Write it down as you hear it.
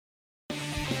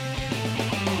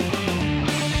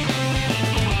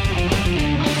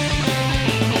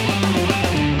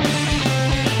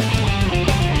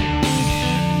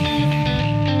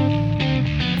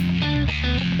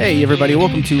Hey, everybody,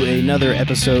 welcome to another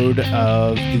episode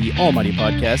of the Almighty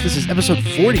Podcast. This is episode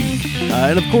 40.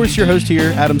 And of course, your host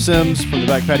here, Adam Sims from the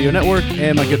Back Patio Network,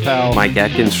 and my good pal, Mike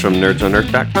Atkins from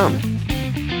NerdsOnEarth.com.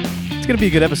 It's going to be a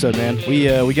good episode, man.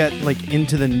 We got like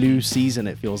into the new season,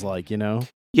 it feels like, you know?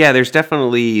 Yeah, there's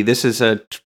definitely,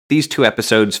 these two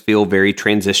episodes feel very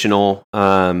transitional.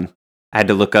 I had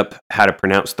to look up how to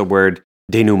pronounce the word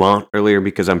denouement earlier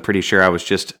because I'm pretty sure I was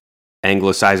just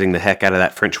anglicizing the heck out of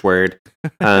that French word.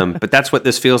 But that's what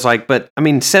this feels like. But I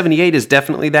mean, 78 is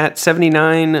definitely that.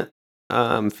 79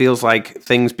 feels like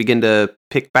things begin to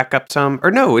pick back up some.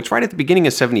 Or no, it's right at the beginning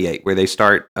of 78 where they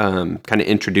start kind of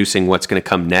introducing what's going to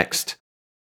come next.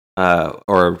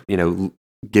 Or, you know,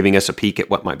 giving us a peek at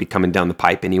what might be coming down the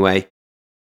pipe anyway.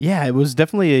 Yeah, it was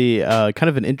definitely a kind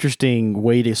of an interesting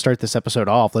way to start this episode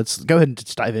off. Let's go ahead and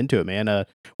just dive into it, man.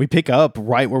 We pick up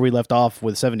right where we left off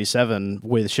with 77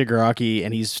 with Shigaraki,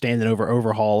 and he's standing over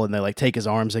Overhaul, and they like take his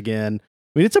arms again.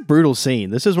 I mean, it's a brutal scene.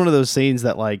 This is one of those scenes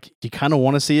that like you kind of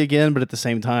want to see again, but at the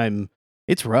same time,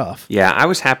 it's rough. Yeah, I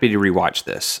was happy to rewatch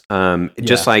this.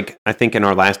 Just like I think in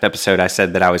our last episode, I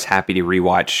said that I was happy to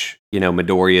rewatch, you know,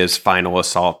 Midoriya's final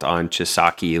assault on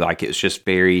Chisaki. Like it's just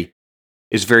very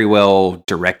well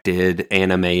directed,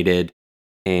 animated,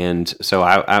 and so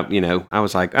I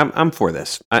was like, I'm for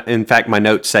this. In fact, my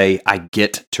notes say I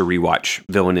get to rewatch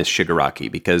Villainous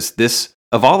Shigaraki because this,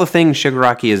 of all the things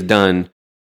Shigaraki has done,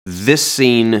 this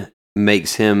scene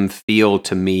makes him feel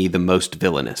to me the most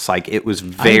villainous. Like it was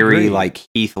very like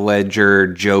Heath Ledger,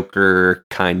 Joker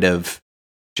kind of.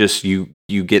 Just you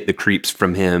get the creeps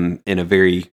from him in a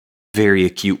very, very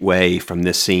acute way from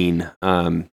this scene.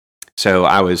 So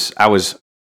I was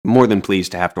more than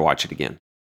pleased to have to watch it again.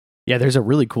 Yeah, there's a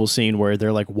really cool scene where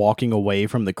they're like walking away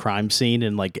from the crime scene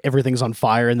and like everything's on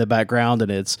fire in the background,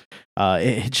 and it's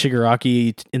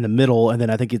Shigaraki in the middle, and then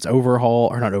I think it's not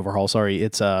Overhaul, sorry,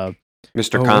 it's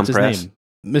Mr. Compress.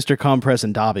 Mr. Compress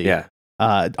and Dabi. Yeah.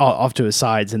 Off to his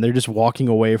sides, and they're just walking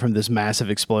away from this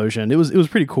massive explosion. It was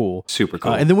pretty cool. Super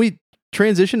cool. And then we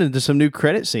transitioned into some new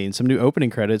credit scenes, some new opening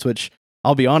credits, which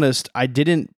I'll be honest, I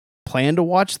didn't plan to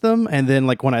watch them, and then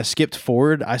like when I skipped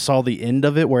forward, I saw the end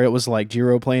of it where it was like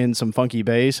Jiro playing some funky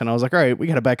bass, and I was like, all right, we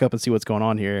got to back up and see what's going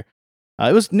on here.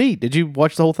 It was neat. Did you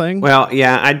watch the whole thing? Well,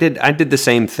 yeah, I did the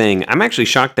same thing. I'm actually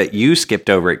shocked that you skipped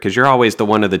over it because you're always the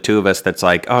one of the two of us that's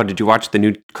like, oh, did you watch the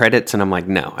new credits? And I'm like,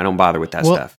 no, I don't bother with that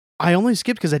stuff. I only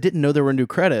skipped because I didn't know there were new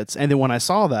credits, and then when I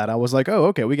saw that, I was like, oh,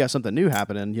 okay, we got something new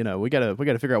happening. You know, we gotta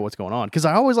figure out what's going on because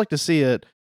I always like to see it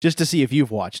just to see if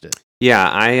you've watched it. Yeah,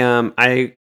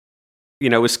 I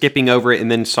was skipping over it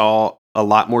and then saw a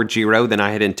lot more Jiro than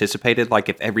I had anticipated. Like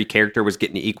if every character was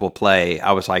getting equal play,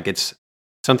 I was like,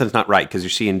 something's not right because you're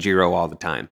seeing Jiro all the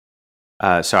time.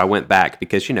 So I went back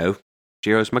because, you know,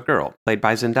 Jiro's my girl, played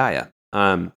by Zendaya.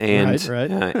 Right.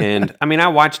 And I mean, I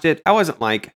watched it. I wasn't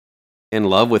like in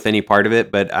love with any part of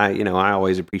it, but I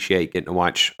always appreciate getting to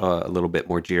watch a little bit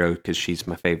more Jiro because she's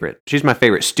my favorite. She's my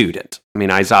favorite student. I mean,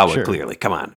 Aizawa, clearly.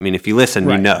 Come on. I mean, if you listen,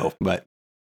 you know, but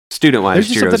student-wise,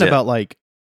 Jiro's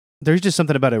there's just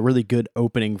something about a really good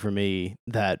opening for me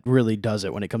that really does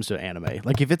it when it comes to anime.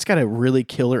 Like if it's got a really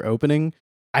killer opening,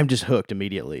 I'm just hooked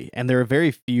immediately. And there are very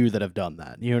few that have done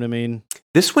that. You know what I mean?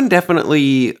 This one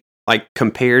definitely, like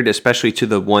compared especially to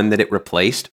the one that it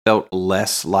replaced, felt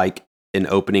less like an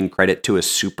opening credit to a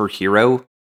superhero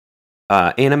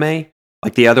anime.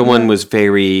 Like the other one was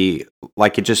very,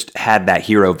 like it just had that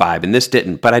hero vibe, and this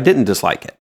didn't, but I didn't dislike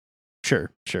it.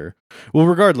 Sure. Well,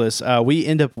 regardless, we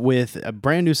end up with a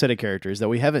brand new set of characters that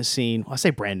we haven't seen. Well, I say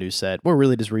brand new set. We're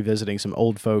really just revisiting some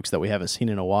old folks that we haven't seen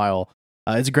in a while.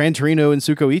 It's Gran Torino and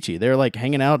Tsukuyoichi. They're like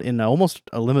hanging out in almost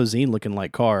a limousine-looking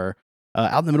like car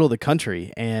out in the middle of the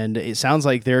country, and it sounds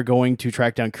like they're going to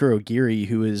track down Kurogiri,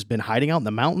 who has been hiding out in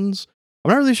the mountains.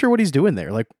 I'm not really sure what he's doing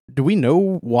there. Like, do we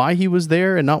know why he was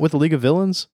there and not with the League of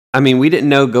Villains? I mean, we didn't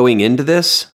know going into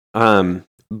this,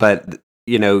 but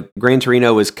you know, Gran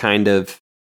Torino was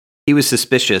he was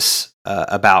suspicious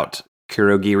about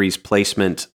Kurogiri's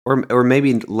placement, or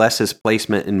maybe less his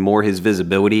placement and more his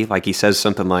visibility. Like he says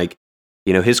something like,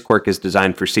 you know, his quirk is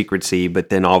designed for secrecy, but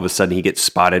then all of a sudden he gets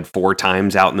spotted 4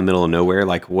 times out in the middle of nowhere.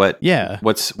 Like what? Yeah.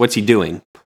 What's he doing?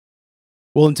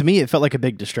 Well, and to me, it felt like a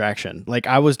big distraction. Like,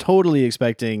 I was totally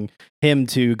expecting him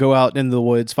to go out in the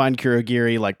woods, find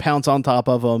Kurogiri, like, pounce on top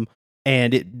of him,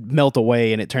 and it melt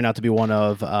away, and it turned out to be one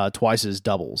of Twice's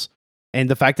doubles. And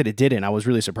the fact that it didn't, I was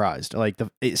really surprised. Like,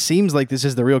 it seems like this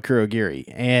is the real Kurogiri.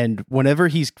 And whenever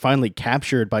he's finally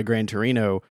captured by Gran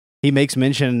Torino, he makes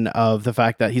mention of the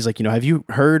fact that he's like, you know, have you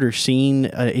heard or seen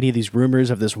any of these rumors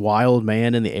of this wild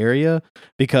man in the area?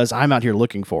 Because I'm out here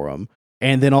looking for him.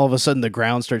 And then all of a sudden the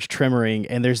ground starts tremoring,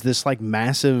 and there's this like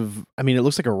massive, I mean, it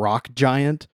looks like a rock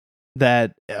giant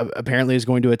that apparently is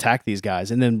going to attack these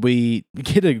guys. And then we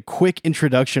get a quick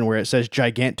introduction where it says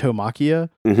Gigantomachia.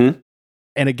 Mm-hmm.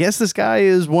 And I guess this guy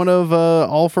is one of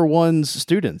All for One's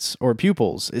students or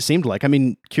pupils, it seemed like. I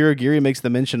mean, Kurogiri makes the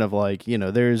mention of like,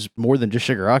 there's more than just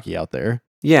Shigaraki out there.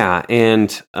 Yeah,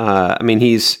 and I mean,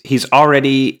 he's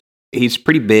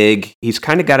pretty big. He's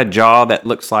kind of got a jaw that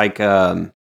looks like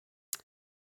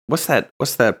what's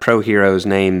the pro hero's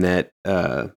name that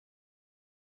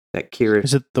Kira?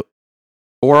 Is it the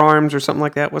Forearms or something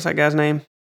like that? What's that guy's name?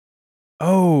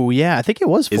 Oh yeah, I think it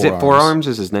was Forearms. Is it Forearms?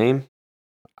 Is his name?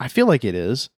 I feel like it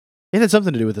is. It had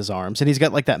something to do with his arms, and he's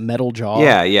got like that metal jaw.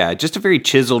 Yeah, just a very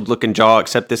chiseled looking jaw.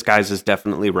 Except this guy's is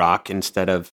definitely rock instead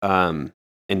of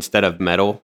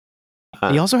metal.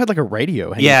 He also had like a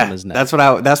radio hanging from his neck.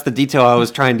 That's the detail I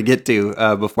was trying to get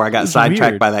to before I got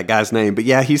sidetracked by that guy's name. But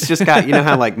yeah, he's just got,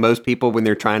 how like most people when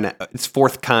they're trying to, it's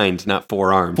fourth kind, not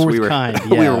forearms. We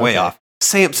were way off.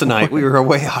 Samsonite, we were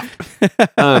way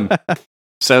off.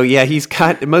 So yeah, he's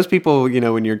got, most people,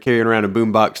 when you're carrying around a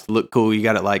boombox to look cool, you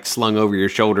got it like slung over your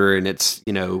shoulder and it's,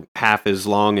 half as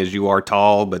long as you are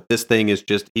tall. But this thing is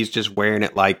he's just wearing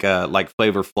it like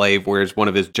Flavor Flav wears one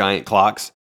of his giant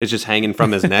clocks. It's just hanging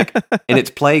from his neck, and it's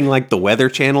playing like the Weather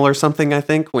Channel or something. I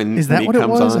think when is that when what he it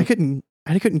comes was? on.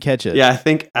 I couldn't catch it. Yeah, I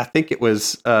think it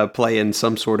was playing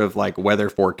some sort of like weather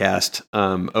forecast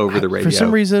over the radio. For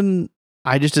some reason,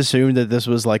 I just assumed that this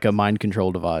was like a mind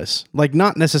control device. Like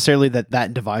not necessarily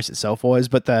that device itself was,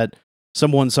 but that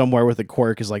someone somewhere with a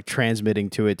quirk is like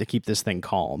transmitting to it to keep this thing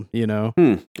calm.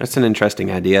 That's an interesting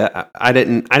idea. I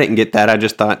didn't get that. I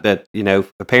just thought that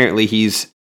apparently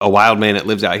he's a wild man that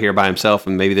lives out here by himself,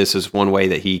 and maybe this is one way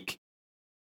that he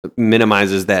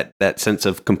minimizes that sense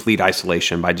of complete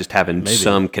isolation by just having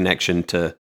some connection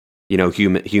to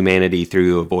humanity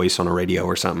through a voice on a radio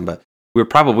or something. But we're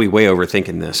probably way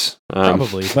overthinking this.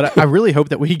 Probably, but I really hope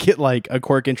that we get like a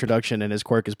quirk introduction, and his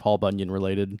quirk is Paul Bunyan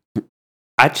related.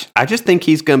 I just think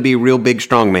he's going to be a real big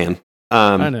strong man.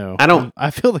 I know. I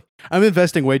feel like I'm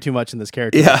investing way too much in this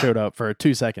character that showed up for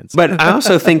 2 seconds. But I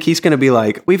also think he's going to be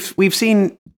like, we've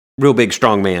seen real big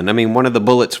strong man. I mean, one of the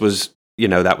bullets was,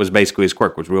 that was basically his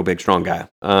quirk, was real big strong guy.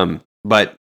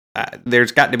 But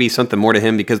there's got to be something more to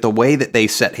him, because the way that they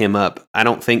set him up, I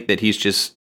don't think that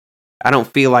I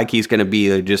don't feel like he's going to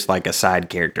be just like a side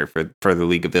character for the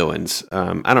League of Villains.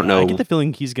 I don't know. I get the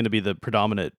feeling he's going to be the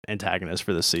predominant antagonist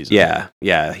for this season. Yeah.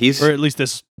 Or at least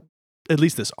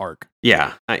this arc.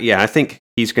 Yeah. I think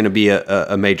he's going to be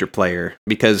a major player,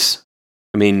 because,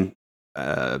 I mean,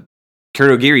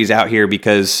 Kurogiri's out here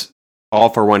because All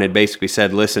for One had basically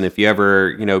said, listen, if you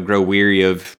ever, grow weary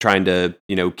of trying to,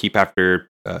 keep after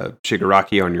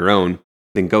Shigaraki on your own,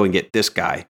 then go and get this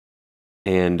guy.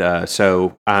 And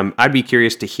so I'd be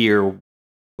curious to hear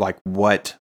like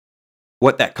what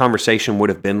that conversation would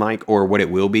have been like, or what it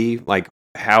will be. Like,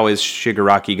 how is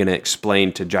Shigaraki going to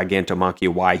explain to Gigantomachia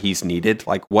why he's needed?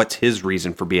 Like, what's his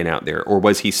reason for being out there? Or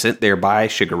was he sent there by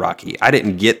Shigaraki? I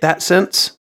didn't get that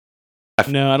sense.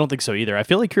 No, I don't think so either. I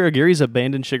feel like Kurogiri's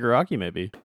abandoned Shigaraki,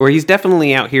 maybe. Or he's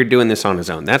definitely out here doing this on his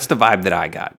own. That's the vibe that I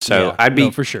got. So yeah, I'd be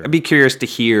for sure. I'd be curious to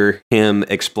hear him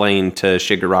explain to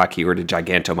Shigaraki or to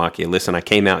Gigantomachia, listen, I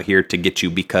came out here to get you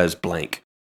because blank.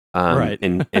 Right.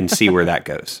 and see where that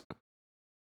goes.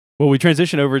 Well, we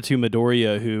transition over to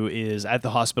Midoriya, who is at the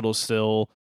hospital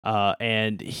still,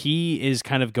 and he is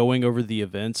kind of going over the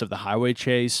events of the highway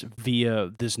chase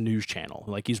via this news channel.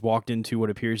 Like, he's walked into what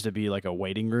appears to be like a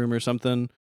waiting room or something,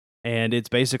 and it's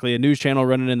basically a news channel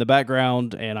running in the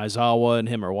background, and Aizawa and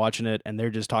him are watching it, and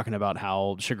they're just talking about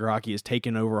how Shigaraki has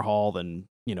taken over Hall and,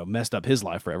 messed up his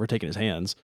life forever, taking his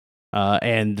hands,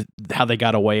 and how they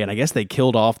got away, and I guess they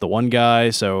killed off the one guy,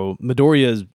 so Midoriya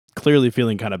is clearly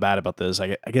feeling kind of bad about this.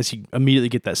 I guess you immediately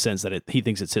get that sense that he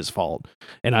thinks it's his fault.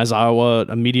 And Aizawa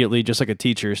immediately, just like a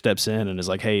teacher, steps in and is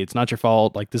like, hey, it's not your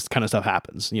fault. Like, this kind of stuff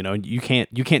happens. You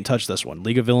can't touch this one.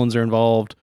 League of Villains are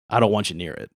involved. I don't want you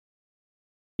near it.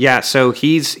 Yeah, so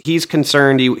he's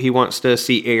concerned. He wants to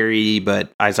see Eri, but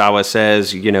Aizawa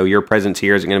says, your presence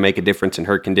here isn't going to make a difference in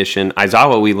her condition.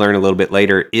 Aizawa, we learn a little bit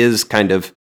later, is kind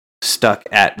of stuck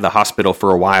at the hospital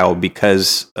for a while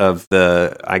because of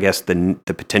the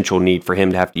potential need for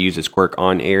him to have to use his quirk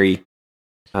on Eri.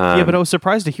 Yeah, but I was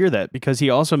surprised to hear that, because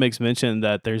he also makes mention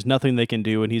that there's nothing they can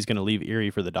do and he's going to leave Eri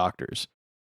for the doctors.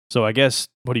 So I guess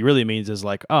what he really means is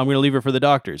like, oh, I'm going to leave her for the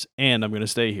doctors and I'm going to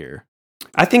stay here.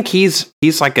 I think he's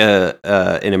like an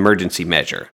emergency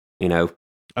measure,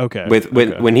 Okay.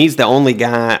 When he's the only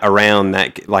guy around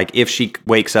that, like, if she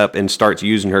wakes up and starts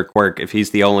using her quirk, if he's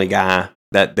the only guy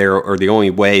that or the only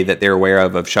way that they're aware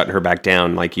of shutting her back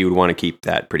down, like you would want to keep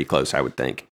that pretty close, I would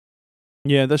think.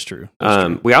 Yeah, that's true.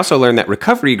 We also learned that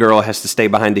Recovery Girl has to stay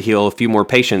behind to heal a few more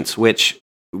patients, which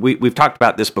we've talked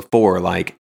about this before,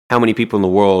 like how many people in the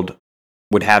world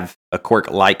would have a quirk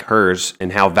like hers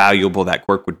and how valuable that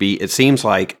quirk would be. It seems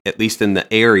like, at least in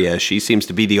the area, she seems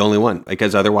to be the only one,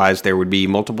 because otherwise there would be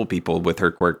multiple people with her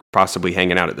quirk possibly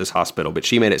hanging out at this hospital, but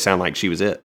she made it sound like she was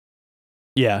it.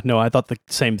 Yeah, no, I thought the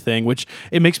same thing, which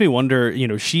it makes me wonder,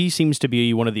 she seems to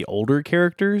be one of the older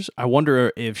characters. I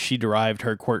wonder if she derived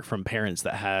her quirk from parents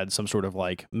that had some sort of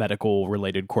like medical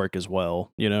related quirk as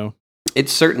well,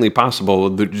 It's certainly possible,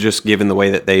 just given the way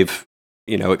that they've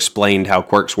explained how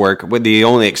quirks work. With the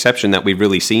only exception that we've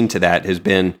really seen to that has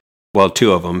been, well,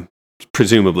 two of them,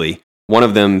 presumably. One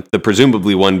of them, the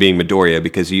presumably one being Midoriya,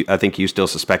 because I think you still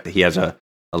suspect that he has a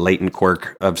latent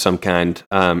quirk of some kind.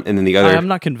 And then the other... I'm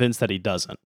not convinced that he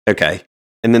doesn't. Okay.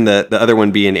 And then the other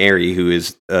one being Eri, who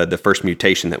is the first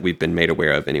mutation that we've been made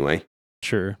aware of anyway.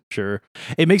 Sure.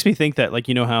 It makes me think that, like,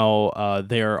 how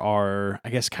there are, I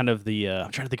guess, kind of the,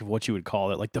 I'm trying to think of what you would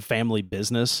call it, like the family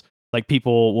business. Like,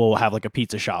 people will have like a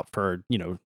pizza shop for,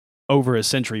 over a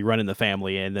century running the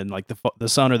family, and then like the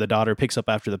son or the daughter picks up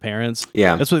after the parents.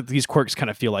 Yeah. That's what these quirks kind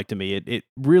of feel like to me. It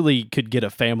really could get a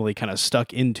family kind of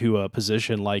stuck into a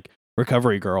position like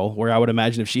Recovery Girl, where I would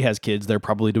imagine if she has kids, they're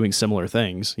probably doing similar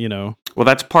things, Well,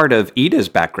 that's part of Ida's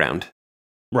background.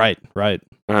 Right.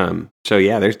 So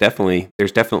yeah, there's definitely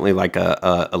like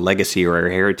a legacy or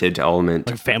a heritage element,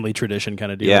 like a family tradition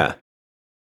kind of deal. Yeah.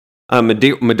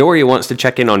 Midoriya wants to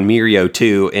check in on Mirio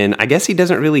too, and I guess he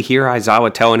doesn't really hear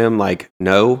Aizawa telling him like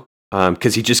no,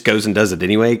 because he just goes and does it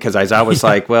anyway. Because Aizawa's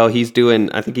like, well, he's doing.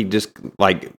 I think he just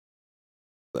like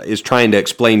is trying to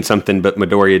explain something, but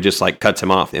Midoriya just like cuts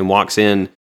him off and walks in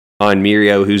on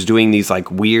Mirio, who's doing these like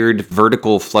weird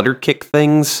vertical flutter kick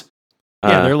things.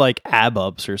 Yeah, they're like ab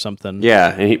ups or something.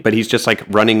 Yeah, but he's just like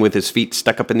running with his feet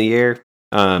stuck up in the air.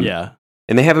 Yeah.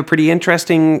 And they have a pretty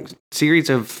interesting series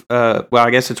of, I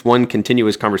guess it's one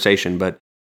continuous conversation, but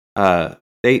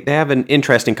they have an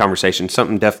interesting conversation,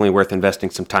 something definitely worth investing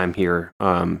some time here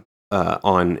on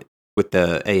with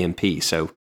the AMP.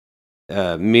 So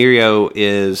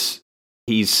Mirio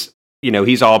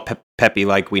he's all peppy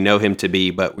like we know him to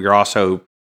be, but we're also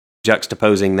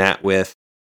juxtaposing that with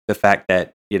the fact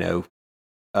that,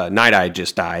 Night Eye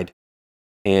just died.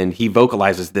 And he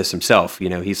vocalizes this himself.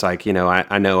 He's like,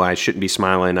 I know I shouldn't be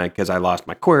smiling because I lost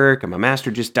my quirk and my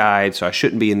master just died, so I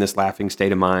shouldn't be in this laughing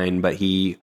state of mind. But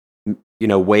he,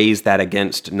 weighs that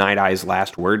against Night Eye's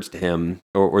last words to him,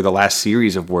 or the last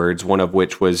series of words, one of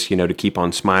which was, to keep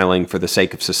on smiling for the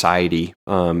sake of society,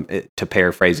 to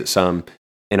paraphrase it some.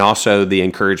 And also the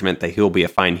encouragement that he'll be a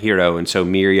fine hero. And so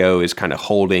Mirio is kind of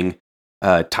holding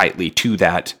tightly to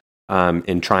that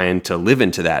and trying to live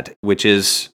into that, which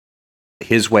is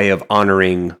his way of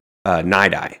honoring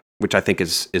Night Eye, which I think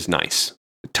is nice.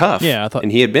 Tough. Yeah,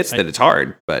 and he admits that it's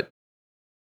hard, but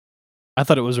I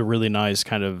thought it was a really nice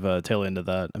kind of tail end of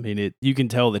that. I mean, you can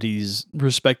tell that he's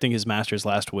respecting his master's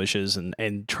last wishes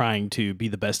and trying to be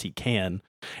the best he can.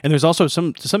 And there's also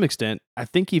to some extent, I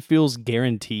think he feels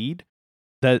guaranteed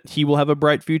that he will have a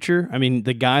bright future. I mean,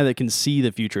 the guy that can see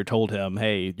the future told him,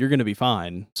 hey, you're going to be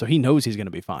fine. So he knows he's going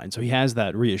to be fine. So he has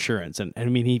that reassurance. And I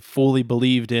mean, he fully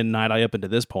believed in Night Eye up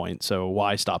until this point. So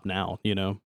why stop now,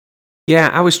 Yeah,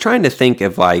 I was trying to think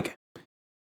of like,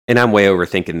 and I'm way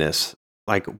overthinking this,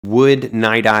 like, would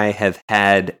Night Eye have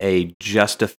had a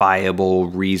justifiable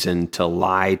reason to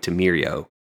lie to Mirio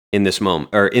in this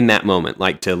moment, or in that moment,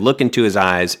 like to look into his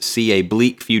eyes, see a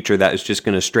bleak future that is just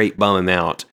going to straight bum him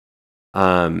out,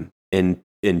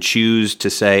 and choose to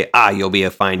say, you'll be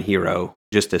a fine hero,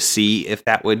 just to see if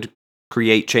that would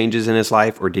create changes in his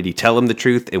life? Or did he tell him the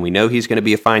truth and we know he's going to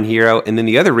be a fine hero? And then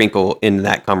the other wrinkle in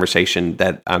that conversation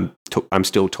that I'm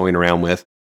still toying around with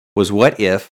was, what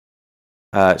if,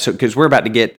 because we're about to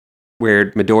get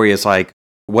where Midoriya is like,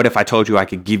 what if I told you I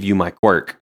could give you my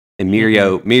quirk? And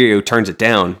Mirio turns it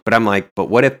down, but I'm like, but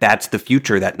what if that's the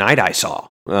future that Night Eye saw?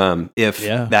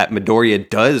 That Midoriya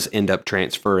does end up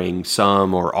transferring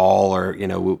some or all, or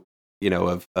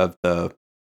of the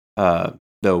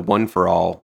One for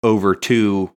All over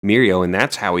to Mirio, and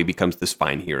that's how he becomes this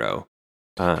fine hero.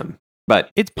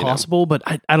 But it's possible, but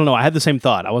I don't know. I had the same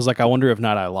thought. I was like, I wonder if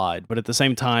Night Eye lied. But at the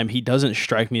same time, he doesn't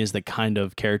strike me as the kind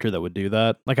of character that would do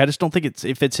that. Like, I just don't think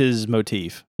it fits his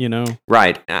motif,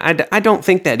 Right. I don't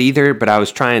think that either, but I was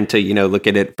trying to, look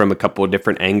at it from a couple of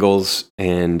different angles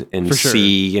and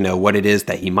see, what it is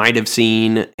that he might have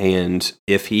seen, and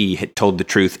if he had told the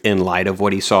truth in light of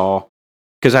what he saw.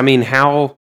 Because,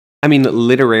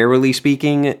 literarily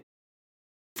speaking,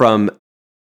 from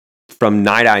from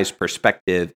Night Eye's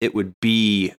perspective, it would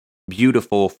be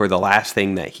beautiful for the last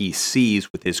thing that he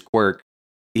sees with his quirk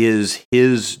is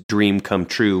his dream come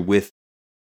true with,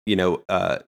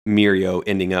 Mirio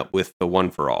ending up with the One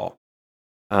for All.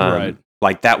 Right.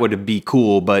 Like that would be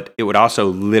cool, but it would also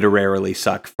literally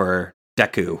suck for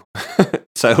Deku.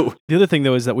 So the other thing,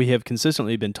 though, is that we have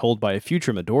consistently been told by a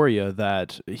future Midoriya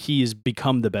that he's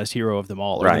become the best hero of them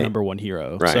all, or the number one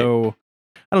hero. Right. So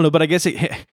I don't know, but I guess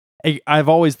I've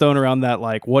always thrown around that,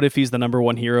 like, what if he's the number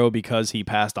one hero because he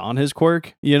passed on his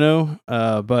quirk,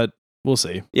 but we'll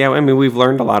see. Yeah, I mean, we've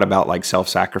learned a lot about like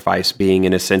self-sacrifice being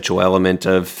an essential element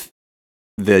of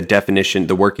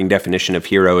the working definition of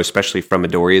hero, especially from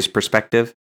Midoriya's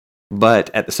perspective. But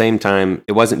at the same time,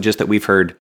 it wasn't just that we've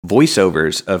heard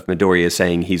voiceovers of Midoriya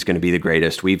saying he's going to be the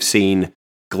greatest. We've seen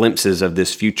glimpses of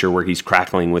this future where he's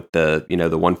crackling with the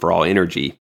One for All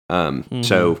energy.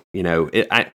 So,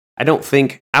 I don't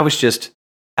think I was just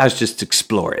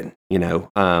exploring,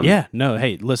 Yeah, no,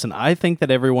 hey, listen, I think that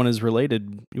everyone is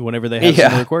related whenever they have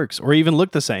similar quirks or even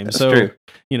look the same. That's so, true.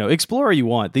 Explore all you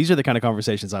want. These are the kind of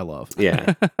conversations I love.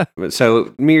 Yeah. So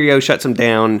Mirio shuts him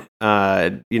down,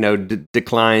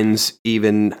 declines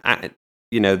even,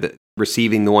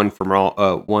 receiving the One for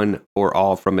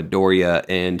All from Midoriya,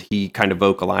 and he kind of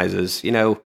vocalizes,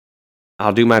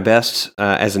 I'll do my best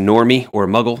as a normie or a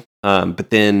muggle. But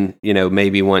then,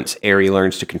 maybe once Eri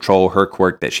learns to control her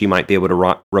quirk, that she might be able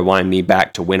to rewind me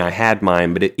back to when I had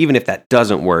mine. But even if that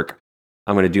doesn't work,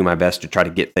 I'm going to do my best to try to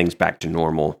get things back to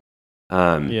normal.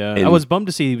 I was bummed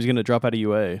to see he was going to drop out of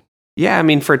UA. Yeah, I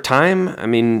mean, for time,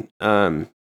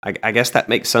 I guess that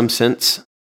makes some sense.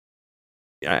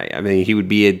 I mean, he would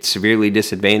be severely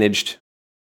disadvantaged.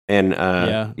 And,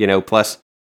 plus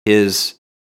his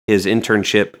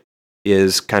internship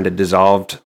is kind of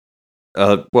dissolved.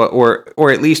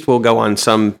 Or at least we'll go on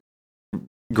some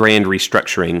grand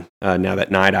restructuring now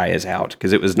that Night Eye is out,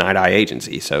 because it was Night Eye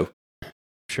Agency. So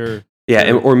sure,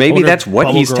 yeah, or maybe that's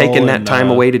what he's taken that time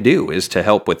away to do, is to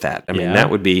help with that. I mean, that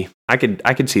would be I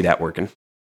could see that working.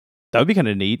 That would be kind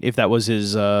of neat if that was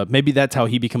his. Maybe that's how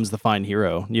he becomes the fine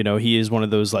hero. He is one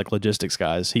of those like logistics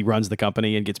guys. He runs the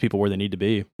company and gets people where they need to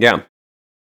be. Yeah,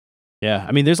 yeah.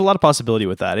 I mean, there's a lot of possibility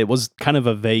with that. It was kind of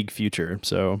a vague future,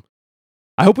 so.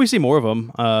 I hope we see more of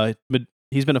him. But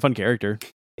he's been a fun character.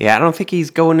 Yeah, I don't think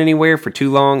he's going anywhere for too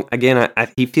long. Again,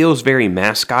 he feels very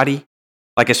mascotty.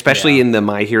 Like, especially in the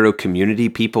My Hero community,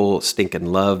 people stinking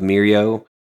love Mirio.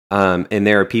 And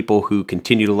there are people who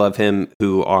continue to love him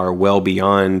who are well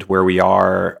beyond where we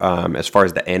are as far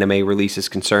as the anime release is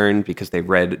concerned, because they've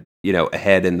read,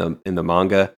 ahead in the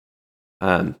manga.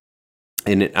 And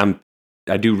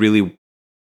I do really,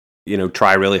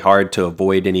 try really hard to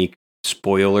avoid any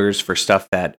spoilers for stuff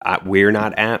that we're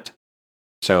not at.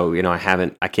 So,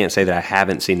 I can't say that I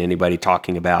haven't seen anybody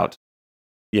talking about,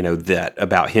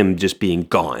 about him just being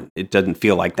gone. It doesn't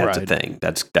feel like that's a thing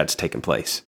that's taken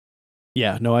place.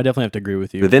 Yeah, no, I definitely have to agree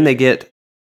with you. But then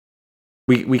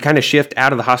we kind of shift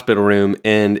out of the hospital room,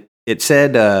 and it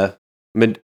said,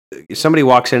 somebody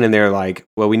walks in and they're like,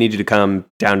 well, we need you to come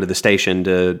down to the station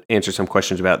to answer some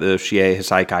questions about the Shie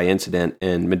Hisaikai incident.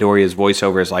 And Midoriya's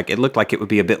voiceover is like, it looked like it would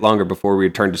be a bit longer before we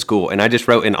returned to school. And I just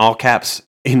wrote in all caps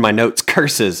in my notes,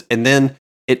 curses. And then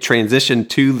it transitioned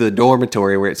to the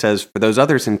dormitory where it says, for those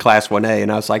others in class 1A.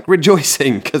 And I was like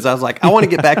rejoicing, because I was like, I want to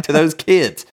get back to those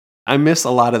kids. I miss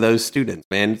a lot of those students,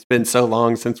 man. It's been so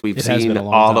long since we've seen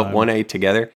all of 1A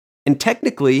together. And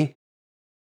technically,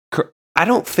 I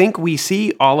don't think we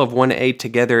see all of 1A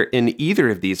together in either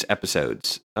of these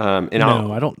episodes. I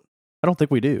don't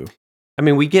think we do. I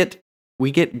mean, we get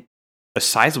a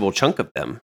sizable chunk of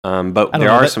them, but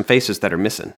there are some faces that are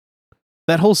missing.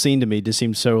 That whole scene to me just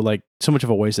seemed so much of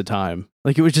a waste of time.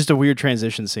 Like, it was just a weird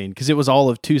transition scene, because it was all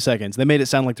of 2 seconds. They made it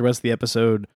sound like the rest of the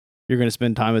episode, you're going to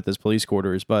spend time at this police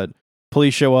quarters, but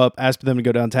police show up, ask them to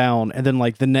go downtown, and then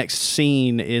like the next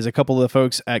scene is a couple of the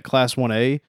folks at class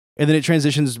 1A. And then it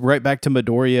transitions right back to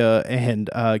Midoriya and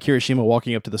Kirishima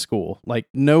walking up to the school. Like,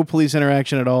 no police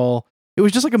interaction at all. It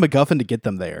was just like a MacGuffin to get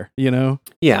them there,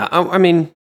 Yeah, I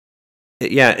mean,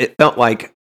 it felt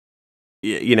like,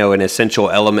 an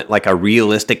essential element, like a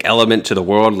realistic element to the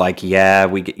world. Like,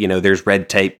 there's red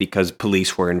tape because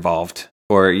police were involved,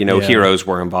 or, heroes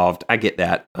were involved. I get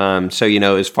that. So,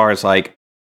 as far as like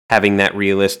having that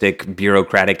realistic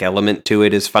bureaucratic element to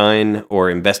it is fine, or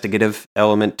investigative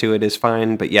element to it is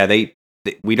fine. But yeah,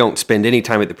 we don't spend any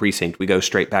time at the precinct. We go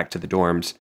straight back to the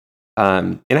dorms.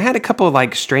 And I had a couple of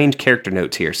like strange character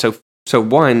notes here. So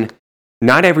one,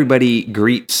 not everybody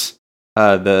greets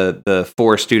the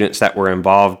 4 students that were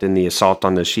involved in the assault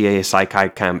on the Shiei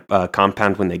Saikai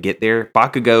compound when they get there.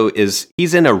 Bakugo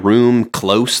he's in a room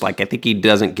close. Like I think he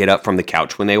doesn't get up from the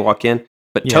couch when they walk in.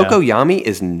 But Tokoyami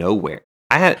is nowhere.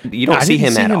 You don't see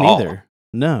him at all. Either.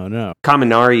 No.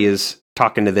 Kaminari is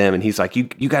talking to them, and he's like, "You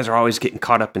guys are always getting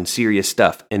caught up in serious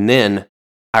stuff." And then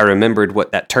I remembered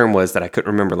what that term was that I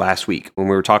couldn't remember last week when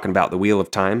we were talking about the Wheel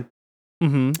of Time.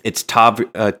 Mm-hmm. It's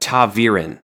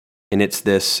Taviren. And it's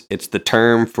the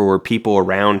term for people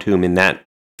around whom in that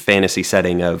fantasy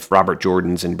setting of Robert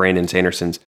Jordan's and Brandon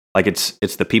Sanderson's, like it's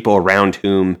the people around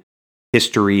whom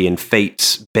history and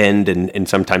fates bend and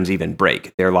sometimes even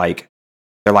break. They're like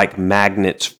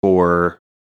magnets for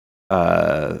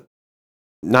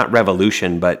not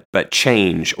revolution, but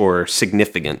change or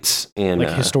significance and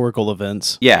like historical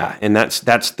events. Yeah, and that's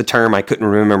the term I couldn't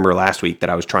remember last week that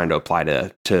I was trying to apply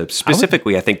to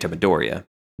specifically, I think, to Midoriya.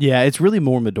 Yeah, it's really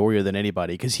more Midoriya than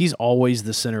anybody because he's always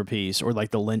the centerpiece or like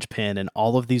the linchpin in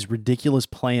all of these ridiculous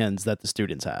plans that the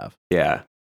students have. Yeah.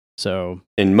 So,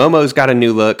 and Momo's got a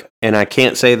new look, and I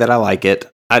can't say that I like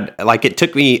it. It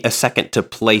took me a second to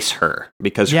place her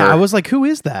because I was like, who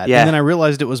is that? Yeah. And then I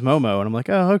realized it was Momo, and I'm like,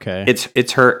 oh, okay.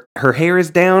 It's her hair is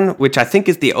down, which I think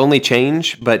is the only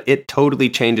change, but it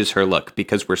totally changes her look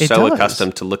because we're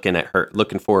accustomed to looking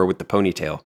for her with the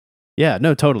ponytail. Yeah,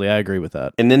 no, totally. I agree with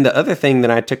that. And then the other thing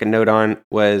that I took a note on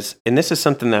was, and this is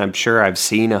something that I'm sure I've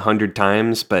seen 100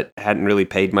 times, but hadn't really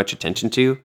paid much attention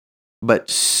to. But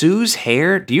Sue's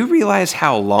hair, do you realize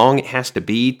how long it has to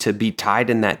be tied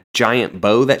in that giant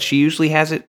bow that she usually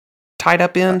has it tied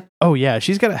up in? Oh, yeah.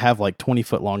 She's got to have like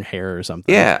 20-foot long hair or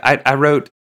something. Yeah, I wrote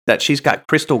that she's got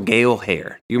Crystal Gale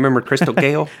hair. Do you remember Crystal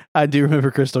Gale? I do remember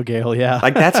Crystal Gale, yeah.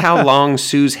 Like that's how long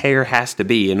Sue's hair has to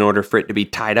be in order for it to be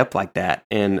tied up like that.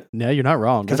 And no, you're not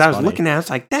wrong. Because I was looking at it, I was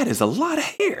like, that is a lot of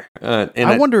hair. And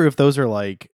I wonder if those are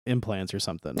like implants or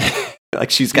something. Like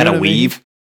she's got a weave. I mean?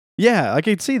 Yeah, I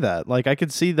could see that. Like I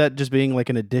could see that just being like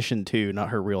an addition to, not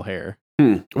her real hair.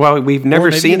 Well, we've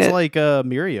never seen it. It's like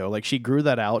Mirio. Like she grew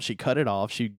that out, she cut it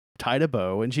off, she tied a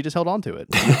bow, and she just held on to it.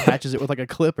 She patches it with like a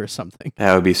clip or something.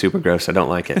 That would be super gross. I don't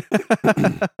like it.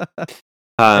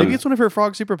 Maybe it's one of her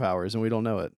frog superpowers, and we don't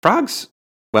know it. Frogs?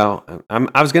 Well,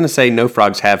 I was going to say no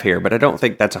frogs have hair, but I don't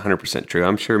think that's 100% true.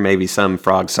 I'm sure maybe some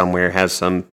frog somewhere has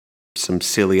some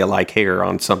cilia-like hair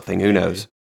on something. Who knows?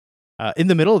 In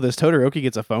the middle of this, Todoroki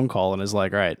gets a phone call and is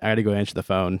like, all right, I got to go answer the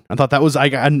phone. I thought that was,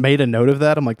 I made a note of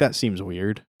that. I'm like, that seems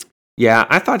weird. Yeah,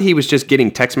 I thought he was just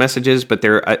getting text messages, but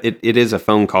it is a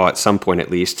phone call at some point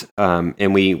at least.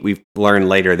 And we've learned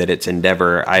later that it's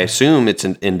Endeavor. I assume it's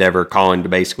an Endeavor calling to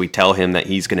basically tell him that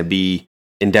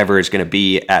Endeavor is going to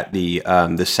be at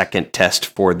the second test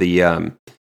for the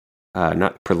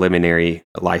not preliminary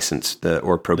license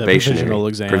or probationary provisional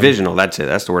exam. Provisional, that's it.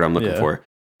 That's the word I'm looking for.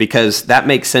 Because that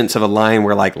makes sense of a line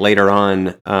where like later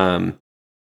on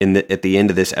at the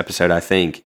end of this episode, I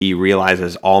think he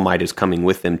realizes All Might is coming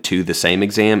with them to the same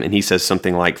exam, and he says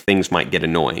something like things might get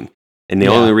annoying. And the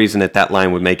only reason that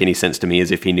line would make any sense to me is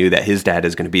if he knew that his dad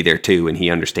is going to be there too, and he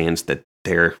understands that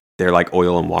they're like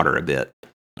oil and water a bit.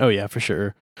 Oh yeah, for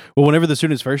sure. Well, whenever the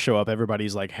students first show up,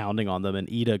 everybody's like hounding on them, and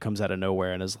Ida comes out of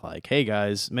nowhere and is like, "Hey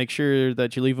guys, make sure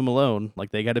that you leave them alone.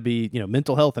 Like they got to be,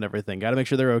 mental health and everything. Got to make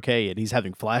sure they're okay." And he's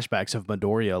having flashbacks of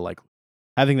Midoriya like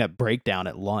having that breakdown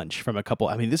at lunch from a couple.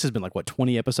 I mean, this has been like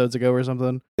 20 episodes ago or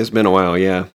something. It's been a while,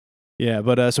 yeah. Yeah,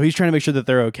 but so he's trying to make sure that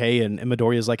they're okay, and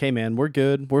Midoriya's like, "Hey man, we're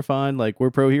good, we're fine, like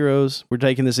we're pro heroes, we're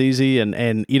taking this easy." And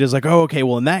Ida's like, "Oh, okay,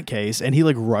 well in that case," and he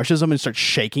like rushes them and starts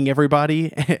shaking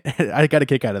everybody. I got a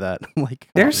kick out of that. Like,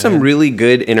 there's some really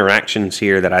good interactions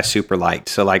here that I super liked.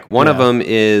 So like one of them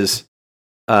is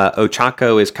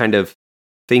Ochako is kind of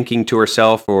thinking to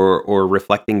herself or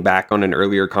reflecting back on an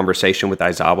earlier conversation with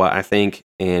Aizawa, I think,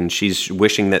 and she's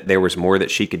wishing that there was more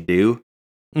that she could do.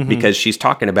 Mm-hmm. Because she's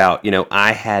talking about,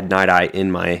 I had Night Eye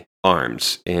in my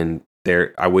arms, and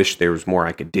I wish there was more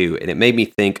I could do. And it made me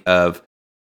think of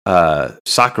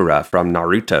Sakura from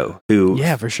Naruto, who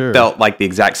for sure felt like the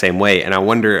exact same way. And I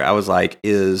was like,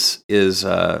 is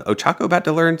Ochako about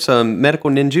to learn some medical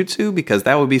ninjutsu? Because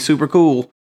that would be super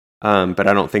cool. But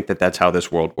I don't think that that's how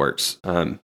this world works.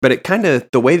 But it kind of,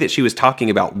 the way that she was talking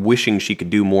about wishing she could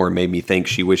do more made me think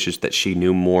she wishes that she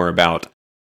knew more about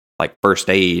like first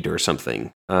aid or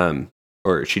something.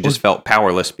 Or she just felt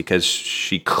powerless because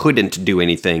she couldn't do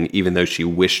anything, even though she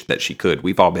wished that she could.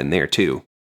 We've all been there too.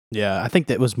 Yeah, I think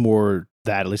that was more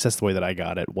that, at least that's the way that I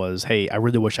got it, was, hey, I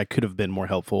really wish I could have been more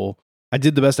helpful. I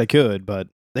did the best I could, but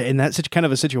in that such kind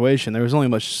of a situation, there was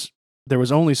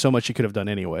only so much she could have done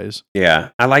anyways. Yeah,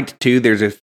 I liked too, there's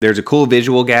there's a cool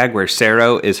visual gag where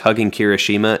Sero is hugging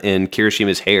Kirishima, and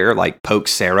Kirishima's hair like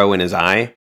pokes Sero in his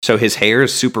eye. So his hair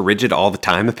is super rigid all the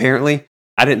time, apparently.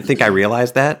 I didn't think I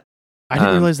realized that. I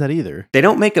didn't realize that either. They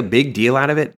don't make a big deal out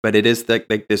of it, but it is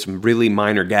like this really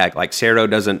minor gag. Like Sero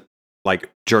doesn't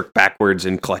like jerk backwards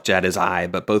and clutch at his eye,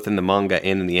 but both in the manga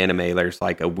and in the anime, there's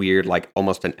like a weird, like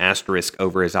almost an asterisk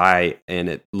over his eye, and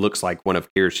it looks like one of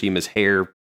Kirishima's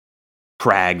hair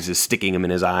crags is sticking him in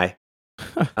his eye.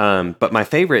 But my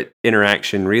favorite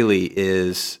interaction really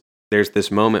is there's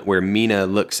this moment where Mina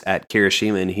looks at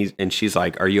Kirishima and she's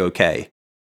like, "Are you okay?"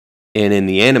 And in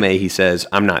the anime, he says,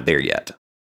 "I'm not there yet."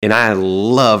 And I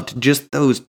loved just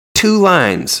those 2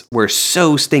 lines were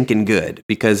so stinking good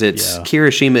because it's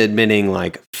Kirishima admitting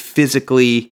like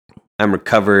physically I'm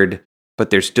recovered, but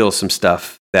there's still some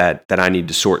stuff that I need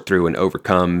to sort through and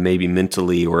overcome, maybe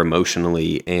mentally or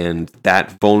emotionally. And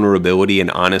that vulnerability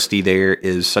and honesty there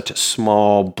is such a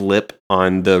small blip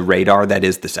on the radar that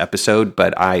is this episode,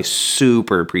 but I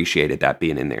super appreciated that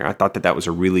being in there. I thought that was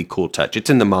a really cool touch. It's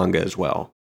in the manga as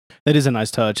well. That is a nice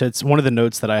touch. It's one of the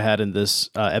notes that I had in this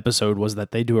episode was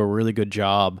that they do a really good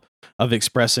job of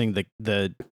expressing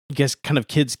the I guess kind of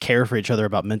kids care for each other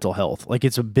about mental health. Like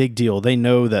it's a big deal. They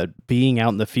know that being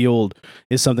out in the field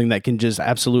is something that can just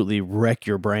absolutely wreck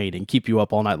your brain and keep you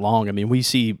up all night long. I mean, we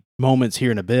see moments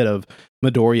here in a bit of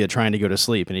Midoriya trying to go to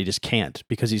sleep and he just can't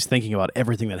because he's thinking about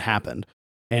everything that happened.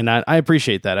 And I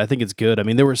appreciate that. I think it's good. I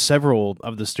mean, there were several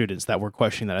of the students that were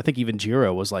questioning that. I think even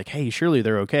Jiro was like, "Hey, surely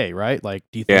they're okay, right? Like,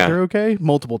 do you think they're okay?"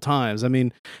 Multiple times. I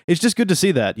mean, it's just good to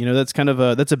see that. You know, that's kind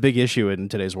of that's a big issue in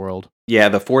today's world. Yeah,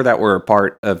 the 4 that were a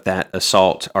part of that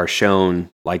assault are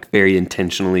shown, like very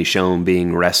intentionally shown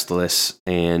being restless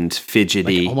and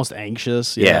fidgety. Like almost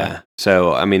anxious. Yeah.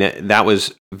 So, I mean, that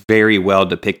was very well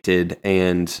depicted.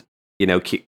 And, you know,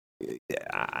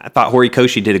 I thought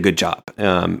Horikoshi did a good job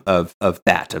of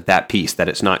that piece, that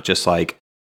it's not just like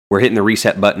we're hitting the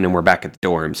reset button and we're back at the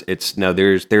dorms. It's no,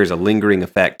 there's a lingering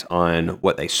effect on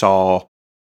what they saw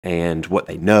and what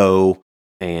they know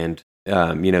and,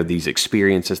 you know, these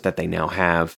experiences that they now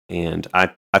have. And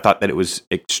I thought that it was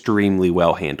extremely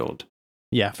well handled.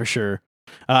 Yeah, for sure.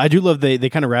 I do love they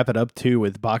kind of wrap it up too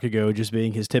with Bakugo just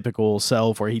being his typical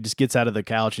self where he just gets out of the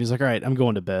couch and he's like, "All right, I'm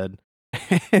going to bed."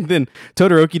 And then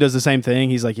Todoroki does the same thing.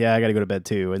 He's like, "Yeah, I got to go to bed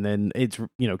too." And then it's,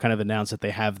 you know, kind of announced that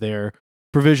they have their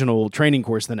provisional training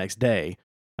course the next day.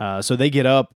 So they get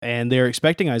up and they're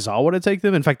expecting Aizawa to take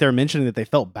them. In fact, they're mentioning that they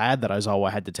felt bad that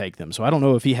Aizawa had to take them. So I don't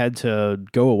know if he had to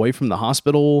go away from the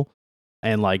hospital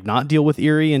and like not deal with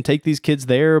Eri and take these kids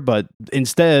there. But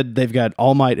instead, they've got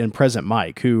All Might and Present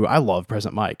Mike, who I love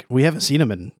Present Mike. We haven't seen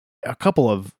him in a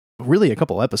couple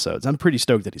episodes. I'm pretty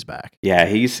stoked that he's back. Yeah,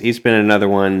 he's been another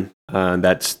one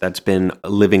that's been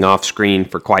living off screen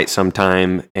for quite some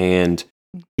time, and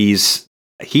he's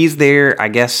there, I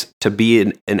guess, to be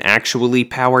an actually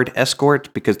powered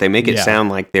escort, because they make it sound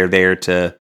like they're there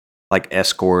to like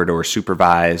escort or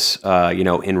supervise, you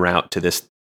know, en route to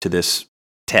this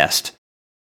test.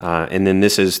 And then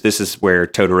this is where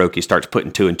Todoroki starts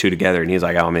putting 2 and 2 together, and he's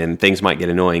like, "Oh man, things might get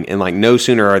annoying." And like, no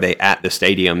sooner are they at the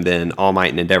stadium than All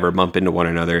Might and Endeavor bump into one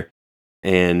another,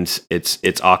 and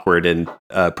it's awkward. And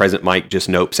Present Mike just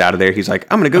nopes out of there. He's like,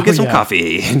 "I'm gonna go get some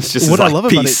coffee." It's just what I like, love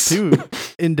peace. about it too.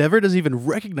 Endeavor doesn't even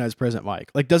recognize Present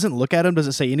Mike. Like, doesn't look at him,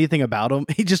 doesn't say anything about him.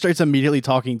 He just starts immediately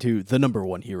talking to the number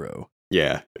 1 hero.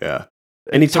 Yeah.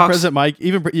 And he talks. Present Mike,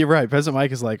 you're right. Present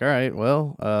Mike is like, "All right,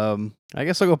 well, I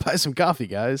guess I'll go buy some coffee,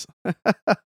 guys."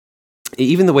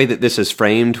 Even the way that this is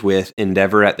framed with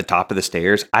Endeavor at the top of the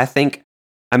stairs, I think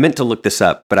I meant to look this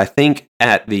up, but I think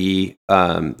at the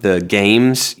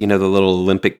games, you know, the little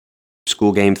Olympic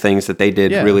school game things that they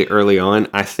did really early on,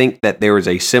 I think that there was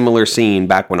a similar scene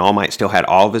back when All Might still had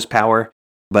all of his power,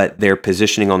 but their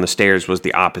positioning on the stairs was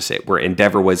the opposite, where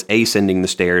Endeavor was ascending the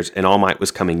stairs and All Might was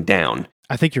coming down.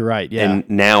 I think you're right. Yeah. And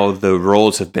now the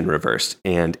roles have been reversed.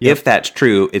 And if that's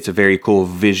true, it's a very cool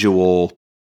visual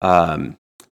kind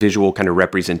of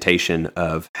representation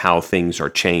of how things are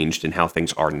changed and how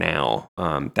things are now.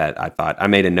 That I thought, I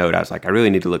made a note. I was like, I really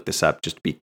need to look this up just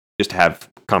to have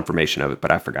confirmation of it, but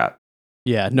I forgot.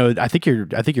 Yeah, no, I think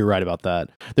you're right about that.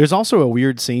 There's also a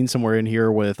weird scene somewhere in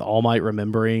here with All Might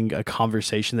remembering a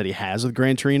conversation that he has with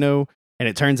Gran Torino. And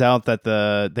it turns out that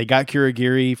they got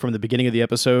Kurogiri from the beginning of the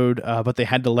episode, but they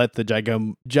had to let the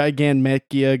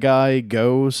Gigantomachia guy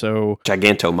go. So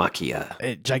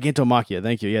Gigantomachia,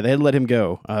 thank you. Yeah, they had to let him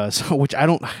go. So which I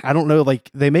don't know.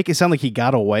 Like, they make it sound like he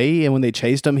got away, and when they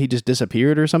chased him, he just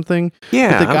disappeared or something.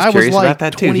 Yeah, but the guy I was curious like about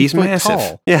that too. He's massive.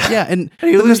 Tall. Yeah, and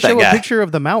they show a picture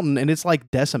of the mountain, and it's like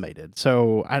decimated.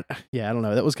 So I don't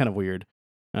know. That was kind of weird.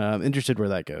 Interested where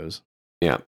that goes.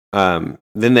 Yeah. then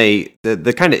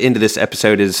the kind of end of this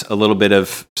episode is a little bit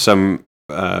of some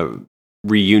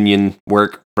reunion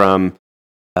work from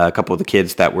a couple of the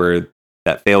kids that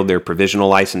failed their provisional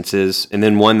licenses, and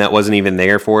then one that wasn't even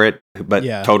there for it, but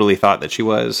totally thought that she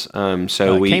was.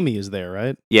 Cammy is there,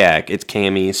 right? Yeah, it's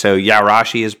Cammy. So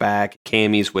Yaorashi is back.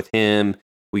 Cammy's with him.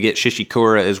 We get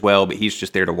Shishikura as well, but he's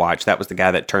just there to watch. That was the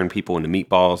guy that turned people into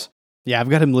meatballs. Yeah, I've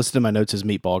got him listed in my notes as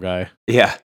meatball guy.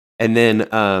 Yeah. And then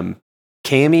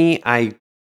Cammy,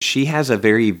 she has a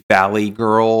very Valley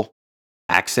Girl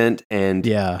accent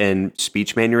and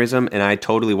speech mannerism, and I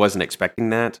totally wasn't expecting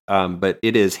that. But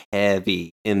it is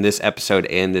heavy in this episode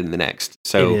and in the next.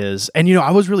 So it is. And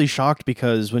I was really shocked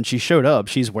because when she showed up,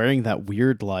 she's wearing that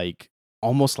weird, like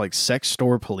almost like sex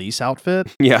store police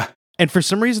outfit. Yeah. And for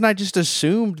some reason, I just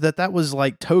assumed that was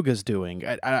like Toga's doing.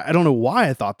 I don't know why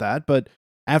I thought that, but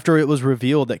after it was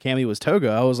revealed that Cammy was Toga,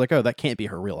 I was like, oh, that can't be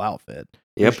her real outfit.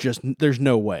 Yep. There's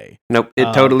no way. Nope,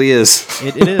 it totally is.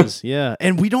 It is, yeah.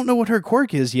 And we don't know what her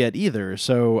quirk is yet either,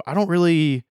 so I don't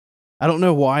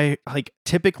know why, like,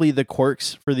 typically the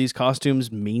quirks for these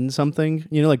costumes mean something.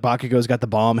 Like Bakugo's got the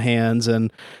bomb hands,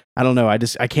 and I don't know, I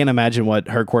can't imagine what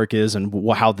her quirk is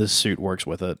and how this suit works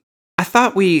with it. I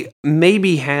thought we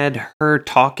maybe had her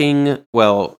talking,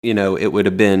 well, it would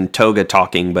have been Toga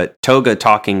talking, but Toga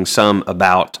talking some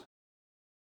about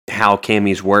how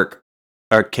Cammy's quirk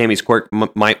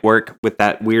might work with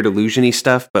that weird illusion-y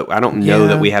stuff, but I don't know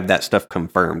that we have that stuff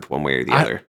confirmed one way or the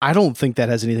other. I don't think that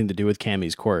has anything to do with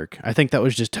Cammy's quirk. I think that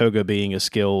was just Toga being a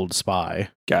skilled spy.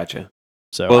 Gotcha.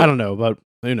 So I don't know, but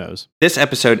who knows? This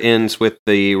episode ends with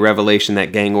the revelation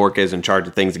that Gang Orca is in charge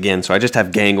of things again. So I just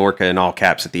have Gang Orca in all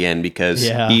caps at the end because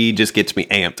he just gets me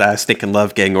amped. I stick and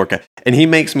love Gang Orca. And he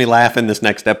makes me laugh in this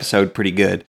next episode pretty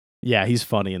good. Yeah, he's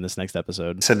funny in this next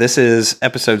episode. So this is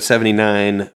episode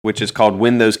 79, which is called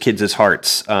Win Those Kids'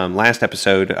 Hearts. Last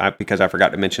episode, because I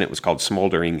forgot to mention it, was called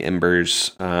Smoldering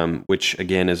Embers, which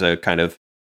again is a kind of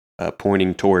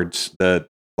pointing towards the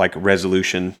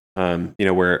resolution,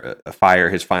 where a fire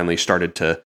has finally started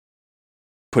to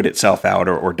put itself out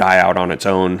or die out on its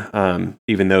own,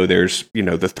 even though there's,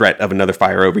 the threat of another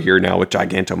fire over here now with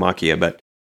Gigantomachia, but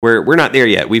we're not there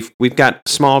yet. We've got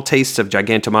small tastes of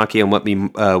Gigantomachia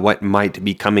and what might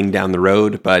be coming down the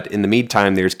road, but in the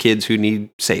meantime, there's kids who need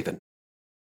saving.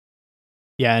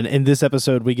 Yeah, and in this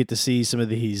episode, we get to see some of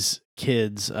these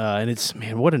kids, and it's,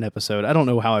 man, what an episode. I don't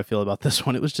know how I feel about this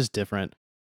one. It was just different.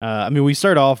 We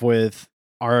start off with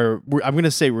I'm going to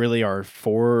say really our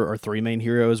 4 or 3 main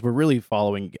heroes. We're really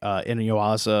following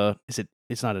Inuyasha.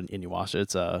 It's not an Inuyasha,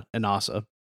 it's Inasa.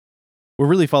 We're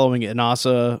really following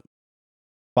Inasa,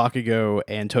 Bakugo,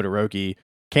 and Todoroki.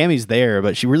 Cammy's there,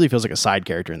 but she really feels like a side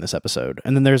character in this episode.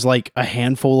 And then there's like a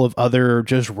handful of other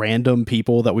just random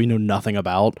people that we know nothing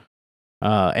about.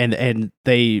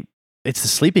 It's the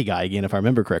sleepy guy again, if I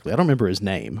remember correctly. I don't remember his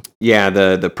name. Yeah,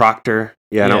 the Proctor.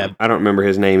 Yeah, I don't remember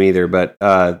his name either, but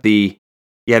the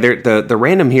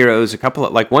random heroes, a couple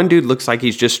of, like, one dude looks like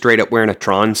he's just straight up wearing a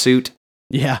Tron suit.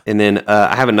 Yeah. And then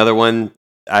I have another one.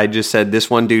 I just said this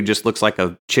one dude just looks like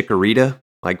a Chikorita,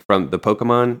 like from the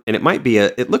Pokemon, and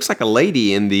it looks like a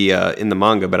lady in the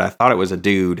manga, but I thought it was a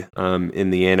dude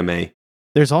in the anime.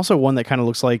 There's also one that kind of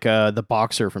looks like the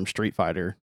boxer from Street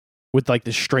Fighter with like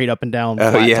the straight up and down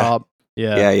flat top.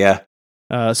 Yeah.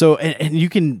 So you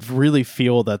can really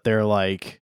feel that they're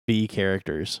like B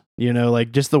characters,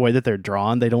 like just the way that they're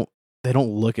drawn, they don't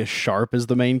look as sharp as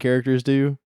the main characters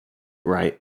do.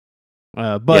 Right.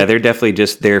 But yeah, they're definitely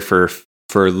just there for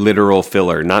literal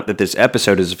filler. Not that this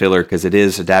episode is a filler because it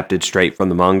is adapted straight from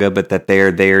the manga, but that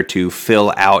they're there to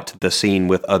fill out the scene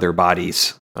with other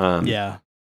bodies. Yeah.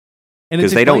 And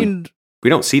it's we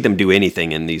don't see them do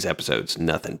anything in these episodes.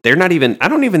 Nothing. They're not even, I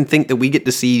don't even think that we get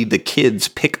to see the kids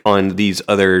pick on these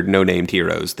other no-named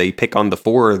heroes. They pick on the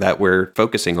 4 that we're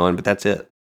focusing on, but that's it.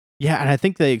 Yeah, and I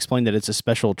think they explained that it's a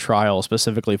special trial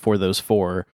specifically for those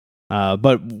 4.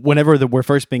 But whenever we're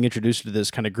first being introduced to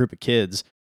this kind of group of kids,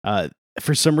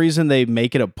 for some reason they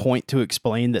make it a point to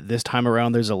explain that this time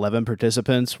around there's 11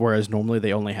 participants, whereas normally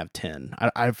they only have 10.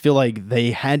 I feel like they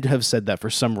had to have said that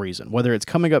for some reason. Whether it's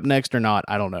coming up next or not,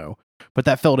 I don't know. But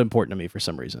that felt important to me for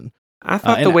some reason. I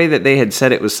thought the way that they had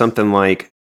said it was something like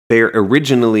there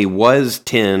originally was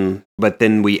 10, but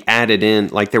then we added in,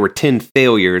 like there were 10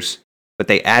 failures, but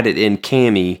they added in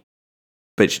Cammy,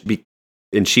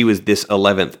 and she was this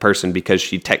 11th person because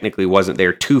she technically wasn't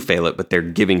there to fail it, but they're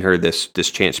giving her this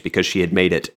chance because she had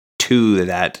made it to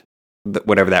that,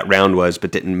 whatever that round was,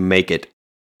 but didn't make it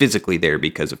physically there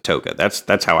because of Toga.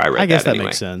 That's how I read that. I guess that anyway.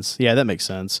 Makes sense. Yeah, that makes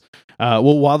sense.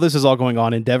 Well, while this is all going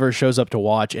on, Endeavor shows up to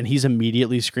watch, and he's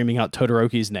immediately screaming out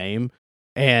Todoroki's name.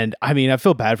 And I mean, I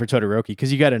feel bad for Todoroki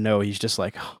because you got to know he's just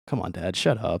like, oh, come on, Dad,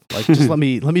 shut up. Like, just let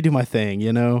me do my thing,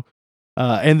 you know?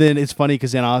 And then it's funny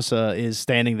because Inasa is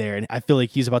standing there and I feel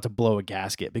like he's about to blow a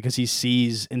gasket because he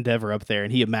sees Endeavor up there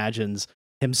and he imagines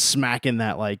him smacking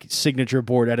that like signature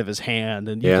board out of his hand.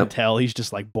 And you can tell he's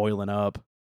just like boiling up.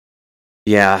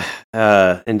 Yeah.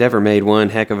 Endeavor made one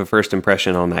heck of a first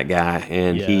impression on that guy.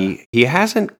 And he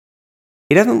doesn't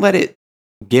let it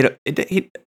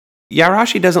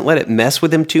Yarashi doesn't let it mess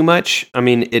with him too much. I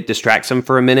mean, it distracts him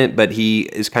for a minute, but he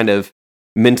is kind of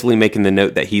mentally making the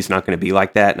note that he's not going to be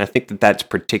like that. And I think that that's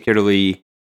particularly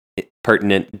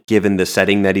pertinent given the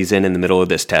setting that he's in the middle of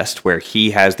this test, where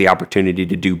he has the opportunity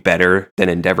to do better than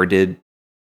Endeavor did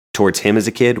towards him as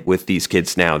a kid with these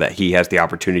kids now that he has the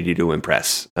opportunity to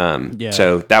impress.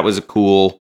 So that was a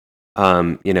cool,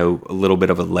 a little bit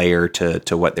of a layer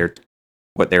to what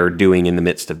they're doing in the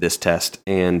midst of this test.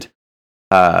 And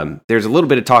there's a little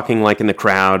bit of talking like in the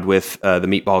crowd with the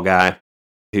meatball guy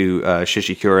who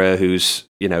Shishikura, who's,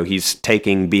 he's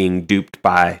taking being duped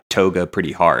by Toga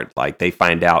pretty hard. Like they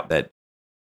find out that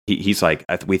he's like,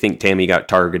 we think Cammy got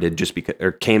targeted just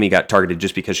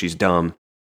because she's dumb.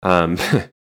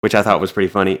 Which I thought was pretty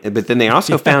funny. But then they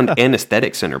also found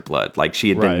anesthetics in her blood. Like she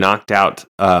had been knocked out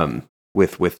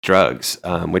with drugs,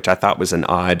 which I thought was an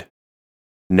odd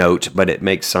note, but it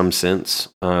makes some sense.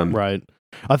 Right.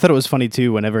 I thought it was funny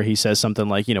too whenever he says something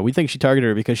like, we think she targeted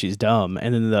her because she's dumb.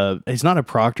 And then he's not a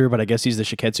proctor, but I guess he's the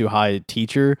Shiketsu High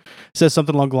teacher, says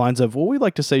something along the lines of, well, we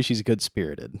like to say she's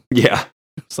good-spirited. Yeah.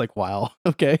 It's like, wow.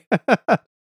 Okay.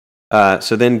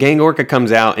 So then Gang Orca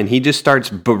comes out and he just starts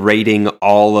berating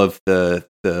all of the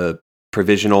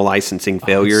provisional licensing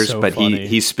failures, so but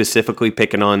he's specifically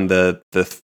picking on the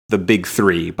big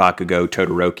three, Bakugo,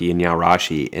 Todoroki, and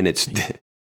Yaorashi, and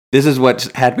this is what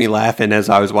had me laughing as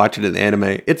I was watching the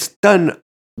anime. It's done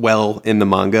well in the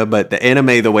manga, but the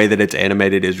anime, the way that it's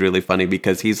animated is really funny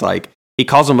because he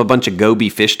calls them a bunch of goby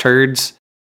fish turds.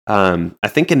 I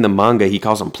think in the manga he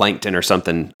calls them plankton or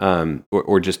something,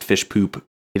 or just fish poop.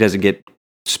 He doesn't get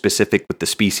specific with the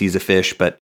species of fish,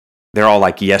 but they're all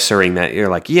like yes-sirring that. You're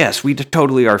like, yes, we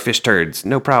totally are fish turds,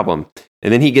 no problem.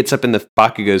 And then he gets up in the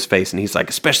Bakugo's face and he's like,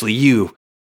 especially you.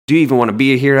 Do you even want to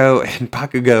be a hero? And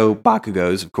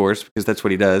Bakugo's, of course, because that's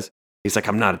what he does. He's like,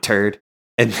 I'm not a turd.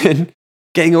 And then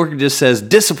Gang Orca just says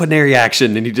disciplinary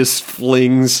action, and he just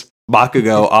flings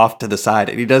Bakugo off to the side.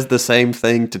 And he does the same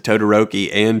thing to Todoroki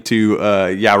and to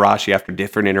Yaorashi after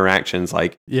different interactions.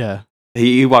 Like, yeah.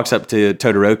 He walks up to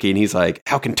Todoroki and he's like,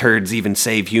 how can turds even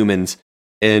save humans?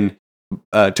 And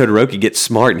Todoroki gets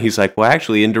smart and he's like, well,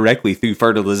 actually, indirectly through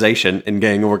fertilization. And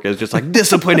Gang Orca is just like,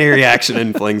 disciplinary action,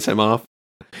 and flings him off.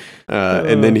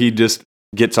 And then he just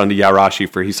gets onto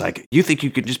Yaorashi he's like, you think you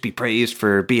could just be praised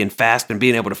for being fast and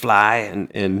being able to fly?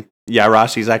 And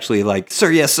Yaorashi's actually like,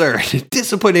 sir, yes, sir.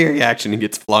 Disciplinary action. He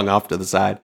gets flung off to the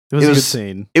side. It was a good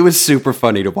scene. It was super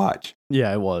funny to watch.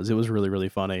 Yeah, it was. It was really, really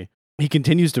funny. He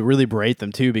continues to really berate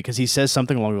them too, because he says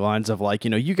something along the lines of like,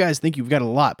 you guys think you've got a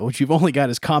lot, but what you've only got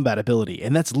is combat ability.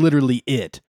 And that's literally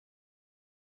it.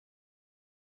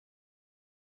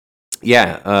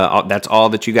 Yeah, that's all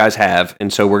that you guys have.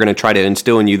 And so we're going to try to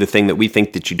instill in you the thing that we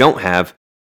think that you don't have,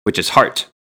 which is heart.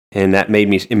 And that made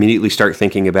me immediately start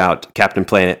thinking about Captain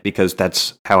Planet, because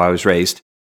that's how I was raised.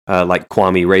 Like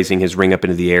Kwame raising his ring up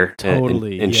into the air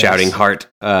and shouting heart.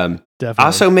 Definitely. I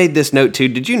also made this note too.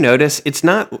 Did you notice it's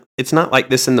not like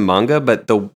this in the manga, but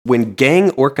when Gang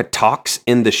Orca talks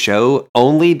in the show,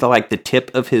 only the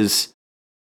tip of his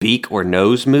beak or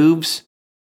nose moves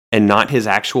and not his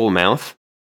actual mouth.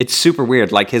 It's super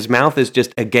weird. Like his mouth is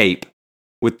just agape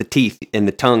with the teeth and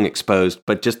the tongue exposed,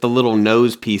 but just the little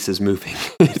nose piece is moving.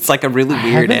 It's like a really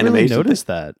weird animation. I haven't really noticed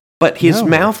that. But his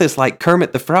mouth is like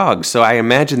Kermit the Frog, so I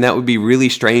imagine that would be really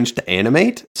strange to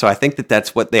animate. So I think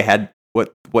that's what they had.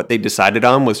 What they decided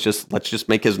on was let's just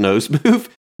make his nose move.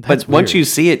 But once you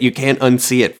see it, you can't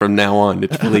unsee it from now on.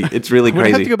 It's really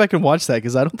crazy. I have to go back and watch that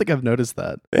because I don't think I've noticed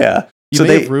that. Yeah. You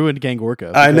may have ruined Gang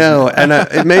Orca. I know, and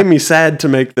it made me sad to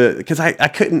make because I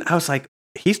couldn't. I was like,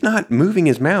 he's not moving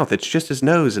his mouth; it's just his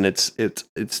nose, and it's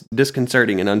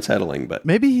disconcerting and unsettling. But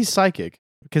maybe he's psychic,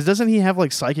 because doesn't he have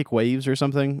like psychic waves or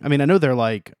something? I mean, I know they're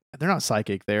not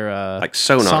psychic; they're like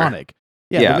sonar, sonic.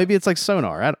 Yeah. But maybe it's like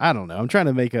sonar. I don't know. I'm trying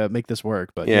to make this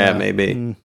work, but yeah.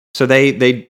 Maybe. So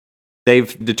they've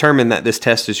determined that this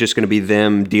test is just going to be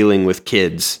them dealing with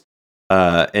kids.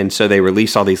 And so they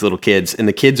release all these little kids, and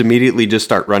the kids immediately just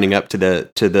start running up to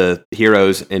the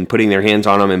heroes and putting their hands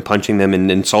on them and punching them and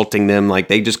insulting them. Like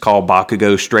they just call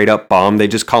Bakugo straight up bomb. They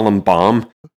just call him bomb.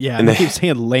 Yeah, and they keep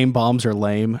saying lame bombs are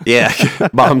lame. Yeah,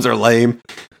 bombs are lame.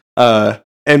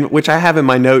 And which I have in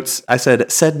my notes. I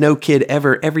said no kid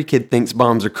ever. Every kid thinks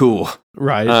bombs are cool.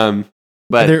 Right.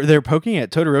 But they're poking at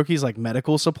Todoroki's like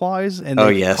medical supplies and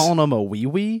they're calling him a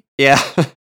wee. Yeah.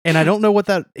 And I don't know what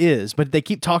that is, but they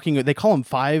keep talking. They call him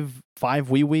five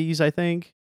wee-wees, I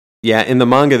think. Yeah, in the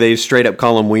manga, they straight up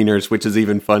call them wieners, which is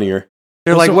even funnier.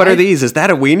 They're like, what are these? Is that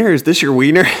a wiener? Is this your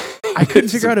wiener? I couldn't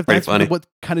figure out if that's what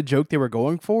kind of joke they were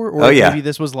going for, or maybe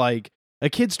this was like a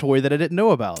kid's toy that I didn't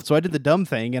know about. So I did the dumb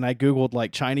thing, and I Googled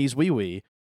like Chinese wee-wee,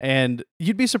 and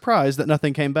you'd be surprised that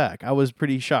nothing came back. I was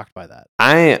pretty shocked by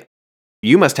that.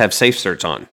 You must have safe search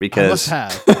on because I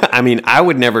must have. I mean, I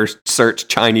would never search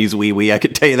Chinese wee wee. I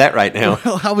could tell you that right now.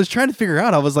 Well, I was trying to figure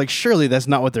out. I was like, surely that's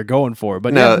not what they're going for.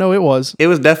 But no, it was. It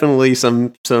was definitely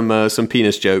some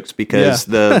penis jokes because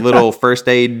the little first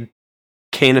aid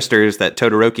canisters that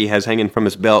Todoroki has hanging from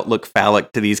his belt look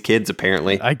phallic to these kids.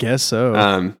 Apparently, I guess so.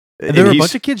 And there were a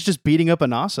bunch of kids just beating up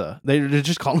Anasa. They're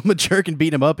just calling him a jerk and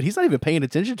beating him up, and he's not even paying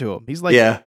attention to him. He's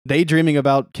like, daydreaming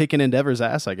about kicking Endeavor's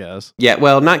ass, I guess. Yeah,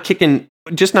 well, not kicking,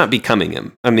 just not becoming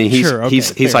him. I mean, he's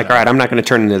like, all right, I'm not going to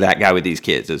turn into that guy with these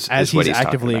kids. Is what he's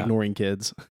actively ignoring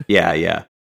kids. Yeah.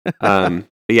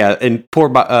 Yeah, and poor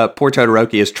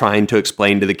Todoroki is trying to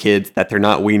explain to the kids that they're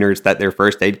not wieners, that they're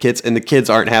first aid kits, and the kids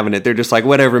aren't having it. They're just like,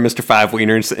 whatever, Mr. Five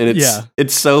Wieners, and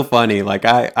it's so funny. Like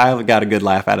I got a good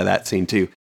laugh out of that scene too.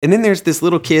 And then there's this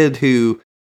little kid who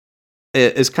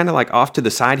is kind of like off to the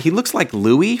side. He looks like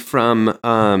Louie from,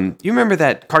 you remember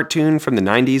that cartoon from the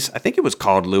 90s? I think it was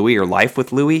called Louie or Life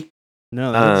with Louie.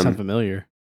 No, that doesn't sound familiar.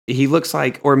 He looks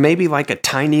like, or maybe like a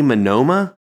tiny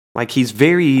Monoma. Like he's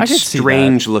very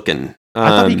strange looking. I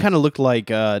thought he kind of looked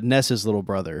like Ness's little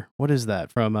brother. What is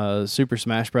that from Super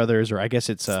Smash Brothers? Or I guess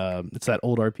it's that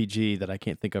old RPG that I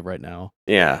can't think of right now.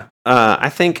 Yeah, I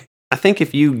think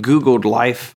if you Googled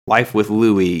life with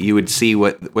Louie, you would see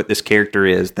what this character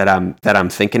is that I'm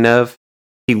thinking of.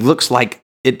 He looks like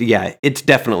it. Yeah, it's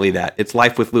definitely that. It's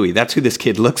Life with Louie. That's who this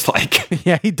kid looks like.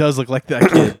 Yeah, he does look like that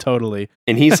kid totally.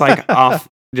 And he's like off,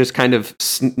 just kind of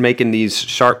making these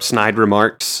sharp, snide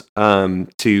remarks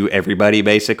to everybody.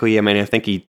 Basically, I mean, I think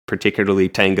he particularly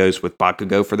tangos with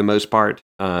Bakugo for the most part.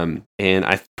 And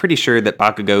I'm pretty sure that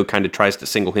Bakugo kind of tries to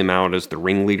single him out as the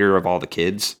ringleader of all the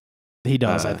kids. He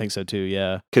does, I think so too,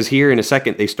 yeah. Because here in a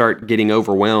second, they start getting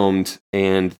overwhelmed,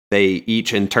 and they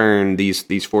each in turn,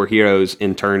 these four heroes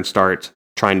in turn start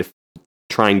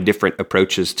trying different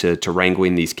approaches to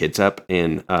wrangling these kids up,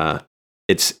 and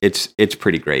it's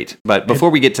pretty great. But before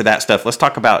we get to that stuff, let's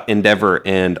talk about Endeavor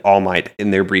and All Might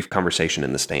in their brief conversation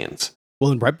in the stands.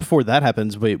 Well, and right before that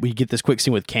happens, we get this quick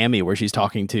scene with Cammy where she's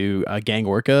talking to Gang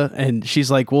Orca, and she's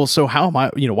like, well, so how am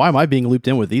I, why am I being looped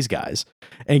in with these guys?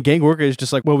 And Gang Orca is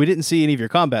just like, well, we didn't see any of your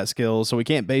combat skills, so we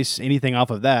can't base anything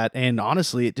off of that. And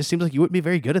honestly, it just seems like you wouldn't be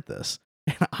very good at this.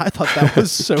 And I thought that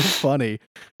was so funny.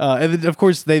 And then, of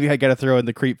course, they got to throw in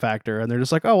the creep factor, and they're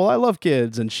just like, oh, well, I love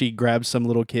kids. And she grabs some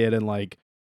little kid and like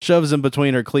shoves him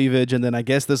between her cleavage, and then I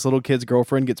guess this little kid's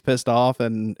girlfriend gets pissed off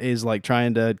and is like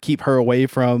trying to keep her away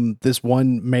from this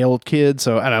one male kid.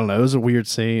 So I don't know, it was a weird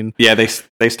scene. Yeah,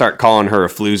 they start calling her a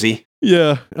floozy.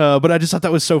 Yeah, but I just thought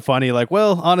that was so funny. Like,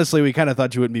 well, honestly, we kind of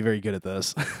thought you wouldn't be very good at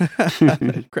this.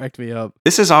 It cracked me up.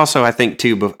 This is also, I think,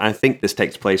 too. I think this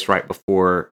takes place right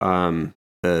before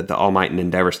the All Might and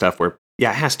Endeavor stuff. Where it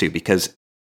has to, because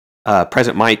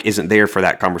Present Mike isn't there for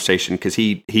that conversation because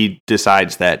he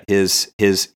decides that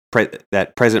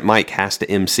that Present Mike has to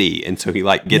MC, and so he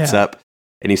like gets up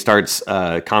and he starts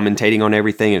commentating on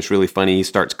everything. It's really funny. He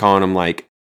starts calling them like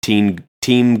Team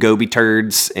Gobi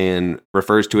Turds and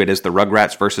refers to it as the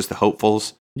Rugrats versus the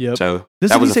Hopefuls. Yep. So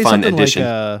that was a fun addition.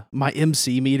 Like, my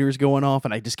MC meter's going off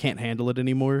and I just can't handle it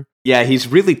anymore. Yeah, he's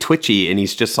really twitchy and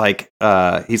he's just like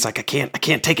I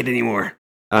can't take it anymore.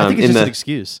 I think it's just an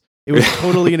excuse. It was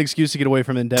totally an excuse to get away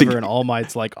from Endeavor and All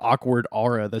Might's like awkward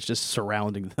aura that's just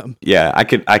surrounding them. Yeah, I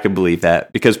could believe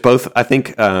that because both, I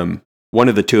think one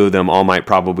of the two of them, All Might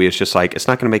probably is just like, it's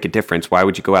not going to make a difference. Why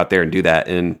would you go out there and do that?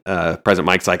 And Present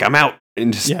Mike's like, I'm out,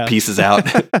 and just pieces out.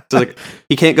 So like,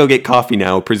 he can't go get coffee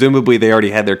now. Presumably they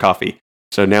already had their coffee.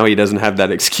 So now he doesn't have that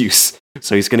excuse.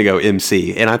 So he's going to go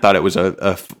MC. And I thought it was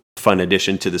a fun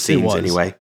addition to the scenes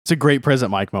anyway. It's a great Present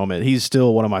Mike moment. He's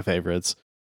still one of my favorites.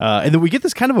 And then we get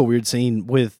this kind of a weird scene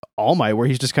with All Might where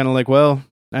he's just kind of like, well,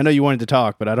 I know you wanted to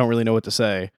talk, but I don't really know what to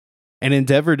say. And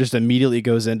Endeavor just immediately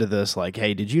goes into this like,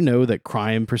 hey, did you know that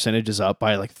crime percentage is up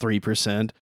by like 3%?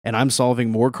 And I'm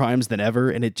solving more crimes than ever,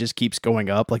 and it just keeps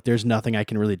going up. Like, there's nothing I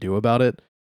can really do about it.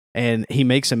 And he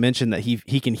makes a mention that he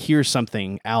can hear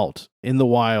something out in the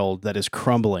wild that is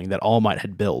crumbling that All Might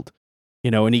had built.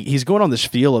 And he's going on this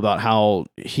spiel about how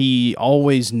he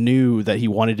always knew that he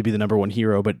wanted to be the number one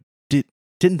hero, but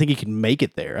didn't think he could make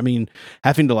it there. I mean,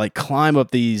 having to like climb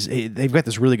up they've got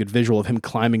this really good visual of him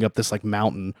climbing up this like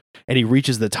mountain, and he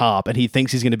reaches the top and he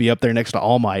thinks he's going to be up there next to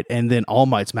All Might, and then All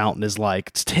Might's mountain is like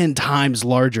it's 10 times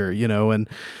larger, and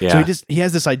so he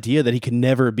has this idea that he can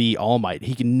never be All Might.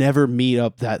 He can never meet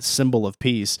up that symbol of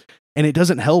peace. And it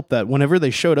doesn't help that whenever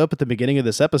they showed up at the beginning of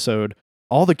this episode,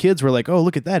 all the kids were like, oh,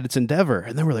 look at that, it's Endeavor.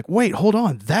 And then we're like, wait, hold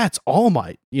on, that's All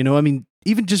Might. I mean,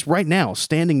 even just right now,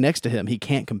 standing next to him, he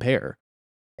can't compare.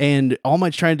 And All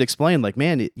Might's trying to explain, like,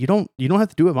 man, you don't have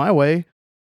to do it my way.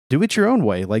 Do it your own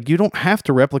way. Like, you don't have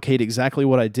to replicate exactly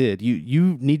what I did.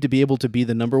 You need to be able to be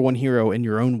the number one hero in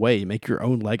your own way, make your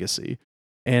own legacy.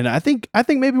 And I think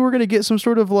maybe we're gonna get some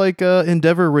sort of like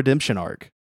Endeavor redemption arc.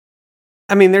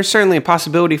 I mean, there's certainly a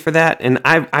possibility for that. And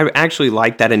I actually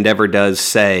like that Endeavor does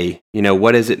say,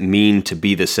 what does it mean to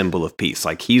be the symbol of peace?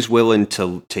 Like, he's willing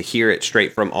to hear it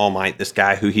straight from All Might, this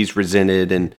guy who he's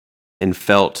resented and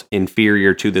felt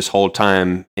inferior to this whole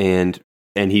time. And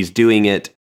he's doing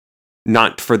it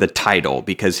not for the title,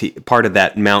 because part of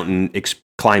that mountain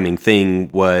climbing thing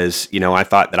was, I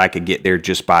thought that I could get there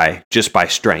just by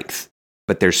strength.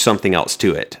 But there's something else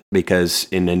to it, because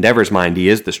in Endeavor's mind, he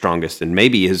is the strongest and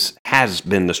maybe has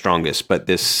been the strongest. But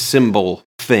this symbol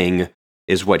thing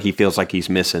is what he feels like he's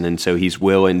missing. And so he's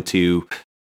willing to,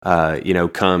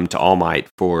 come to All Might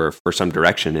for some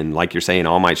direction. And like you're saying,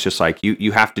 All Might's just like,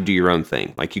 you have to do your own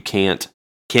thing. Like, you can't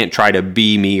try to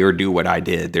be me or do what I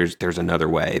did. There's another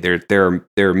way. There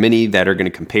are many that are going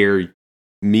to compare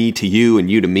me to you and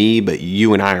you to me, but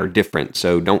you and I are different.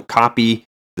 So don't copy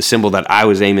the symbol that I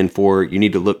was aiming for. You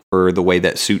need to look for the way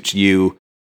that suits you,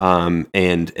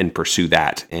 and pursue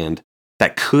that. And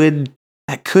that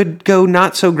could go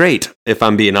not so great, if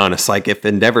I'm being honest. Like, if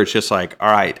Endeavor's just like, all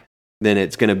right, then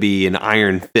it's going to be an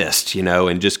iron fist,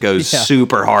 and just goes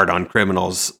super hard on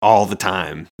criminals all the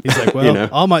time. He's like, well,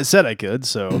 All Might said I could,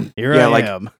 so here I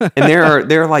am. And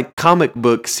there are like comic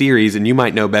book series, and you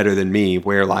might know better than me,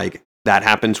 where like that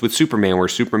happens with Superman, where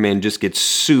Superman just gets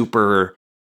super.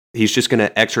 He's just going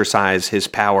to exercise his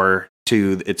power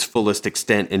to its fullest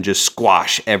extent and just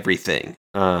squash everything.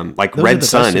 Like Red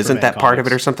Sun, isn't that part of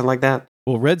it or something like that?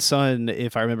 Well, Red Sun,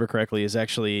 if I remember correctly, is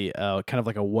actually kind of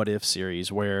like a what if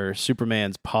series where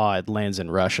Superman's pod lands in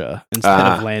Russia instead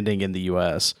of landing in the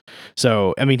US.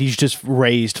 So, I mean, he's just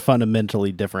raised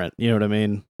fundamentally different. You know what I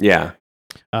mean? Yeah.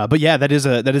 But yeah, that is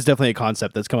definitely a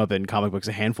concept that's come up in comic books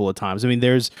a handful of times. I mean,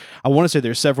 I want to say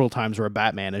there's several times where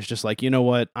Batman is just like, you know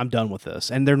what, I'm done with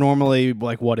this. And they're normally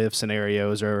like what if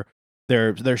scenarios, or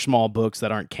they're small books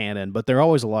that aren't canon, but they're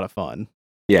always a lot of fun.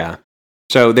 Yeah.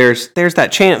 So there's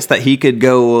that chance that he could swing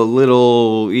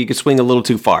a little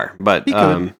too far, but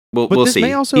we'll see.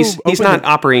 He's not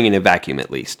operating in a vacuum,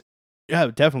 at least. Yeah,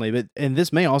 definitely. And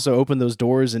this may also open those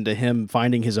doors into him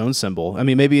finding his own symbol. I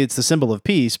mean, maybe it's the symbol of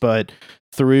peace, but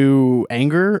through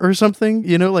anger or something,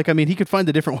 he could find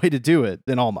a different way to do it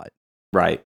than All Might.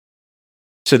 Right.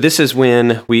 So this is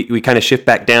when we kind of shift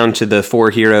back down to the four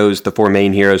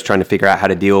main heroes trying to figure out how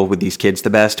to deal with these kids the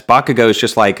best. Bakugo is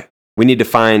just like, we need to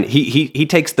find, he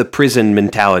takes the prison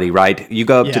mentality, right? You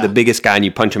go up to the biggest guy and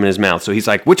you punch him in his mouth. So he's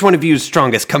like, which one of you is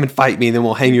strongest? Come and fight me, and then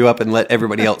we'll hang you up and let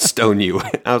everybody else stone you.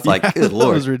 I was like, good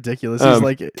Lord. That was ridiculous. He's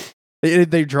like,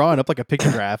 they're drawing up like a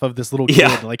pictograph of this little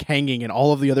kid like hanging, and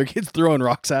all of the other kids throwing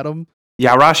rocks at him.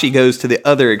 Yeah, Arashi goes to the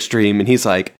other extreme, and he's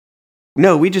like,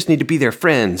 no, we just need to be their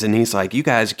friends. And he's like, you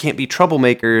guys can't be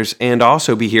troublemakers and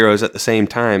also be heroes at the same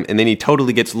time. And then he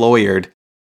totally gets lawyered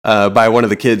by one of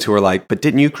the kids who are like, but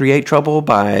didn't you create trouble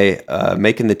by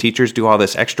making the teachers do all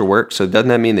this extra work? So doesn't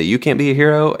that mean that you can't be a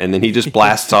hero? And then he just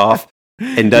blasts off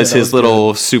and does his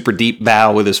little super deep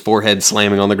bow with his forehead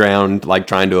slamming on the ground, like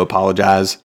trying to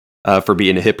apologize for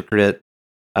being a hypocrite.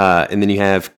 And then you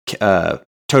have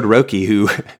Todoroki, who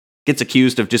gets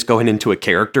accused of just going into a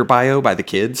character bio by the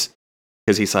kids.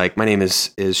 Because he's like, my name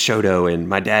is Shoto and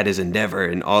my dad is Endeavor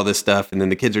and all this stuff. And then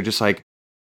the kids are just like,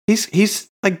 he's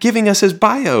like giving us his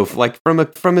bio, like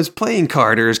from his playing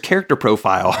card or his character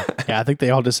profile. Yeah, I think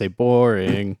they all just say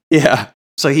boring. Yeah.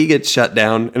 So he gets shut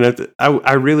down. And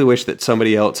I really wish that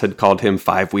somebody else had called him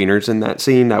Five Wieners in that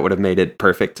scene. That would have made it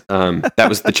perfect. That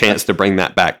was the chance to bring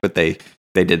that back, but they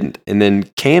didn't. And then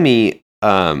Cammy,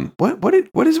 what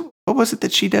was it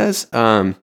that she does?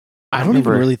 I don't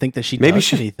even really think that she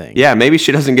does anything. Yeah, maybe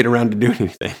she doesn't get around to doing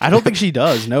anything. I don't think she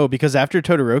does, no, because after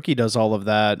Todoroki does all of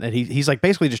that, and he's like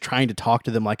basically just trying to talk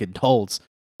to them like adults,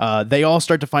 they all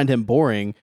start to find him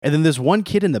boring, and then this one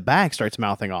kid in the back starts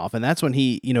mouthing off, and that's when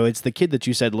he, it's the kid that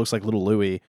you said looks like little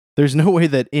Louie, There's no way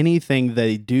that anything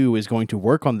they do is going to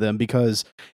work on them, because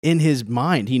in his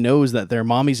mind, he knows that their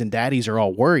mommies and daddies are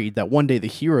all worried that one day the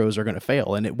heroes are going to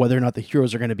fail, and whether or not the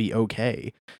heroes are going to be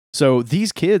okay. So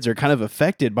these kids are kind of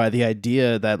affected by the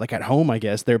idea that, like, at home, I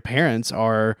guess, their parents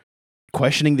are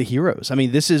questioning the heroes. I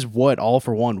mean, this is what All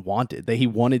For One wanted. He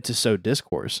wanted to sow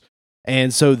discourse.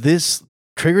 And so this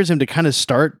triggers him to kind of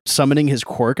start summoning his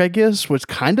quirk, I guess, which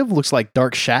kind of looks like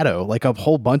Dark Shadow, like a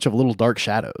whole bunch of little dark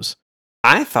shadows.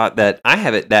 I thought that I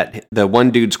have it that the one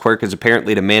dude's quirk is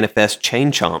apparently to manifest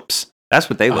chain chomps. That's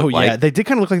what they look like. Oh, yeah. They did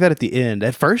kind of look like that at the end.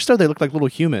 At first, though, they looked like little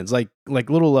humans, like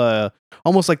little,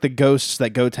 almost like the ghosts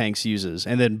that Gotenks uses,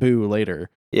 and then Boo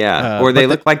later. Yeah, or they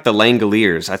look like the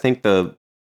Langoliers. I think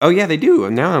oh, yeah, they do.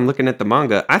 Now I'm looking at the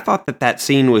manga. I thought that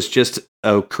scene was just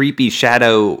a creepy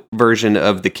shadow version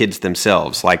of the kids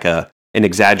themselves, like an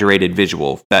exaggerated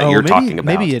visual that you're talking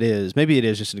about. Maybe it is. Maybe it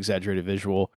is just an exaggerated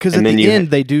visual. Because at the end,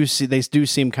 they do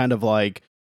seem kind of like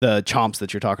the chomps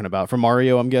that you're talking about from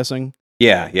Mario, I'm guessing.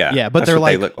 Yeah. But they're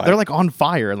like on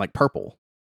fire and like purple.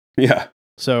 Yeah.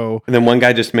 So and then one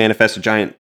guy just manifests a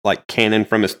giant like cannon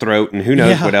from his throat, and who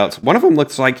knows what else. One of them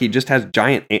looks like he just has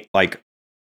giant like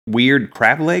weird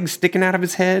crab legs sticking out of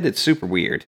his head. It's super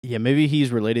weird. Yeah, maybe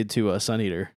he's related to Sun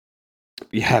Eater.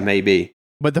 Yeah, maybe.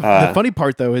 But the funny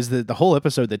part, though, is that the whole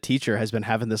episode, the teacher has been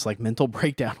having this like mental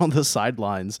breakdown on the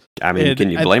sidelines. I mean,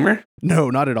 can you blame her? No,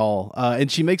 not at all.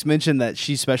 And she makes mention that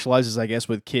she specializes, I guess,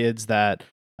 with kids that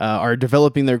are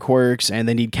developing their quirks, and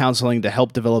they need counseling to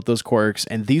help develop those quirks.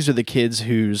 And these are the kids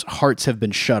whose hearts have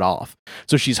been shut off.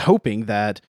 So she's hoping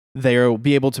that they'll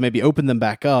be able to maybe open them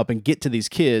back up and get to these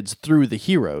kids through the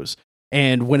heroes.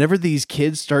 And whenever these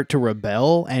kids start to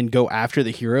rebel and go after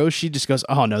the heroes, she just goes,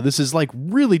 oh no, this is like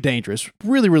really dangerous,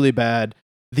 really, really bad.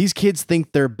 These kids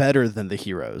think they're better than the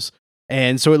heroes.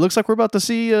 And so it looks like we're about to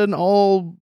see an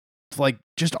all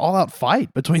out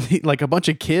fight between like a bunch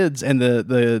of kids and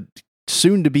the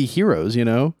soon to be heroes, you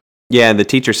know? Yeah, the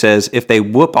teacher says if they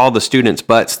whoop all the students'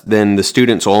 butts, then the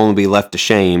students will only be left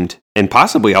ashamed, and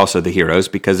possibly also the heroes,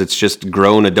 because it's just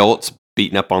grown adults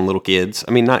beating up on little kids.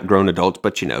 I mean, not grown adults,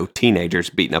 but, teenagers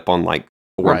beating up on like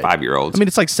 4 and 5-year-olds. I mean,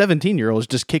 it's like 17-year-olds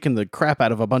just kicking the crap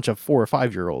out of a bunch of 4 or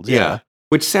 5-year-olds. Yeah.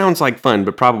 Which sounds like fun,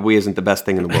 but probably isn't the best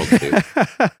thing in the world to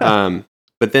do.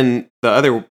 But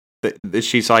then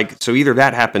she's like, so either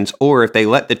that happens, or if they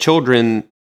let the children,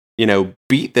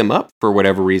 beat them up for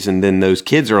whatever reason, then those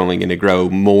kids are only going to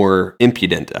grow more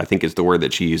impudent, I think is the word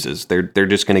that she uses. They're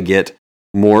just going to get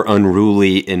more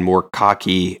unruly and more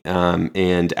cocky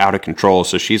and out of control.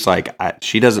 So she's like,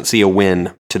 she doesn't see a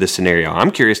win to this scenario. I'm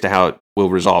curious to how it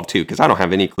will resolve too, because I don't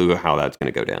have any clue how that's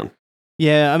going to go down.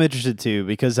 Yeah, I'm interested too,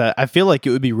 because I feel like it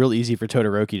would be real easy for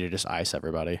Todoroki to just ice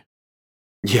everybody.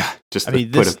 Yeah, just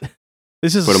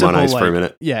this is put them on ice for a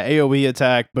minute. Yeah, AoE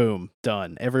attack, boom,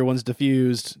 done. Everyone's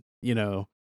diffused. I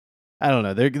don't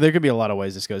know. There could be a lot of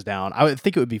ways this goes down. I would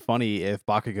think it would be funny if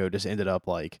Bakugo just ended up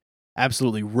like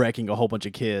absolutely wrecking a whole bunch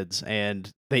of kids, and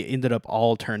they ended up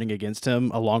all turning against him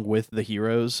along with the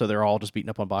heroes, so they're all just beating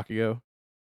up on Bakugo.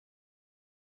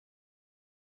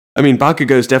 I mean,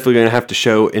 Bakugo's definitely going to have to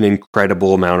show an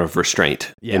incredible amount of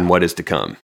restraint in what is to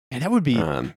come. And that would be...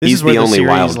 he's the only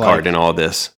wild card in all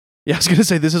this. Yeah, I was going to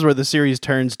say, this is where the series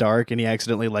turns dark and he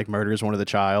accidentally murders one of the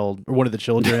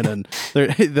children, and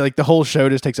the whole show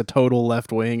just takes a total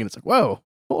left wing, and it's like, whoa,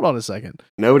 hold on a second.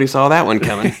 Nobody saw that one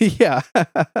coming. Yeah.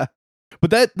 But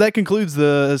that concludes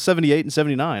the 78 and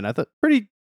 79. I thought pretty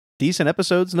decent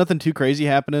episodes, nothing too crazy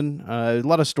happening. A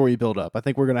lot of story build up. I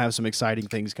think we're going to have some exciting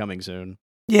things coming soon.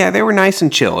 Yeah, they were nice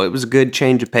and chill. It was a good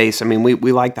change of pace. I mean,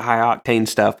 we like the high octane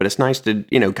stuff, but it's nice to,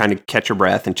 kind of catch your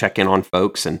breath and check in on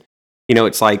folks. And,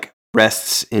 it's like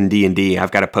rests in D&D.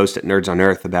 I've got a post at Nerds on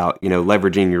Earth about,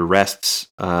 leveraging your rests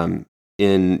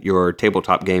in your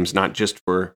tabletop games, not just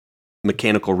for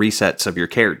mechanical resets of your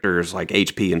characters like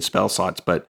HP and spell slots,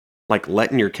 but like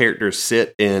letting your characters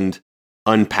sit and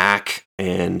unpack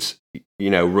and,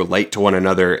 relate to one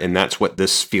another. And that's what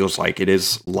this feels like. It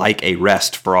is like a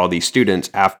rest for all these students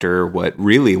after what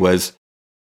really was,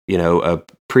 a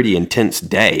pretty intense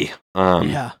day.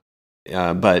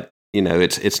 But,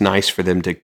 it's nice for them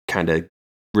to kind of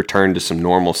return to some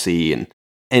normalcy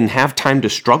and have time to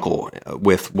struggle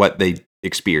with what they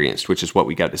experienced, which is what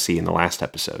we got to see in the last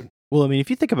episode. Well, I mean, if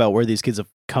you think about where these kids have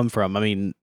come from, I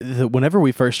mean, whenever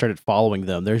we first started following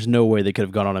them, there's no way they could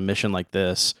have gone on a mission like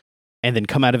this and then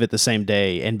come out of it the same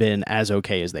day and been as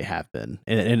okay as they have been,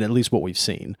 and at least what we've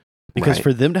seen. Because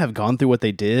for them to have gone through what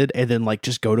they did and then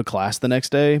just go to class the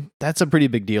next day, that's a pretty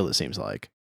big deal, it seems like.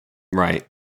 Right.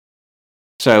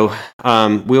 So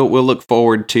we'll look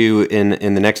forward to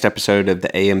in the next episode of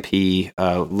the AMP.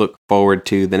 Look forward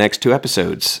to the next 2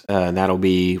 episodes. That'll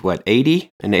be what,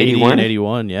 80 and 81? 80 and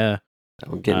 81, yeah.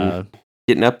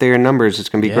 Getting up there in numbers. It's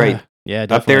going to be great. Yeah,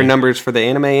 definitely. Up there in numbers for the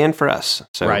anime and for us.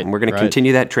 So we're going to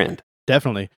continue that trend.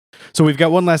 Definitely. So we've got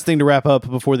one last thing to wrap up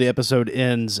before the episode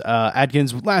ends.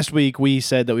 Adkins, last week we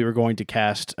said that we were going to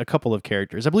cast a couple of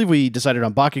characters. I believe we decided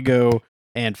on Bakugo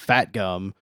and Fat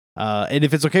Gum. And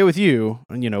if it's okay with you,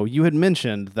 you had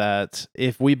mentioned that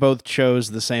if we both chose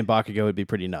the same Bakugo, it'd be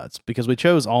pretty nuts because we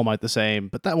chose All Might the same,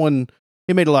 but that one,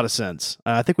 it made a lot of sense.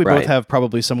 I think we both have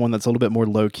probably someone that's a little bit more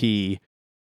low key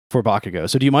for Bakugo.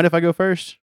 So do you mind if I go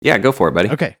first? Yeah, go for it, buddy.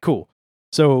 Okay, cool.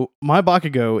 So my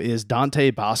Bakugo is Dante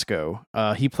Bosco.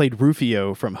 He played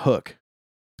Rufio from Hook.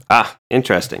 Ah,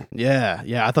 interesting. Yeah.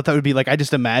 I thought that would be I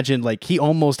just imagined he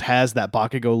almost has that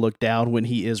Bakugo look down when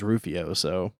he is Rufio.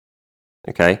 So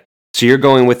okay, so you're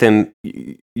going with him.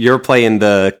 You're playing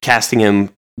casting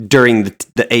him during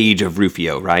the age of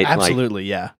Rufio, right? Absolutely,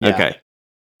 yeah.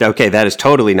 Okay, that is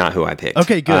totally not who I picked.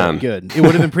 Okay, good. It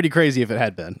would have been pretty crazy if it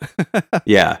had been.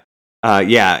 Yeah.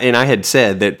 And I had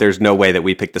said that there's no way that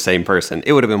we picked the same person.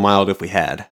 It would have been wild if we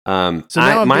had. So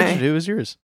now who is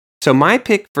yours? So my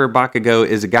pick for Bakugo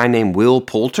is a guy named Will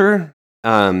Poulter.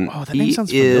 That name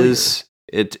sounds familiar.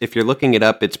 If you're looking it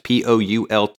up, it's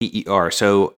Poulter.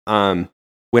 So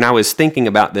when I was thinking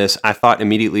about this, I thought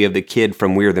immediately of the kid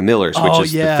from We're the Millers, which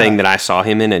is the thing that I saw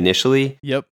him in initially.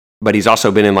 Yep. But he's also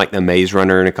been in the Maze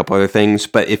Runner and a couple other things.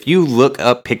 But if you look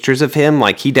up pictures of him,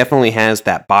 he definitely has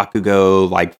that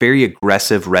Bakugo, very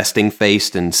aggressive, resting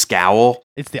faced and scowl.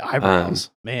 It's the eyebrows,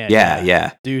 man.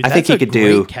 Yeah. Dude, I think he could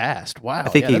do cast. Wow. I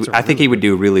think he would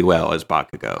do really well as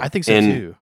Bakugo. I think so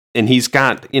too. And he's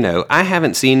got, I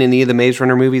haven't seen any of the Maze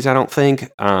Runner movies, I don't think.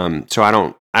 So I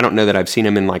don't know that I've seen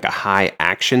him in a high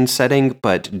action setting,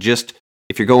 but just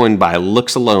if you're going by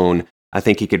looks alone, I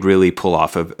think he could really pull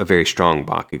off a very strong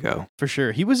Bakugo. For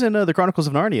sure. He was in the Chronicles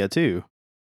of Narnia, too.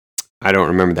 I don't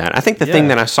remember that. I think the thing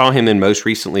that I saw him in most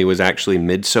recently was actually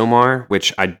Midsommar,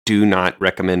 which I do not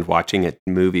recommend watching. The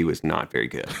movie was not very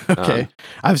good. Okay.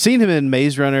 I've seen him in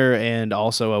Maze Runner and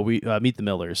also Meet the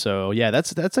Millers. So, yeah,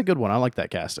 that's a good one. I like that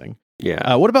casting.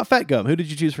 Yeah. What about Fat Gum? Who did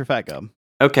you choose for Fat Gum?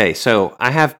 Okay, so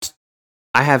I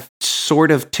have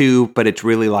sort of 2, but it's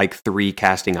really 3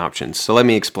 casting options. So let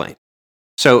me explain.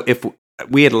 So if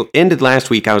we had ended last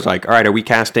week, I was like, all right, are we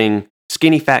casting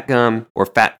skinny Fat Gum or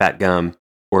fat Gum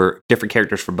or different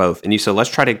characters for both? And you said,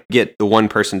 let's try to get the one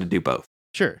person to do both.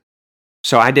 Sure.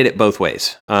 So I did it both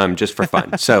ways, just for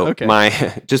fun. So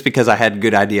okay. Just because I had a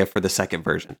good idea for the second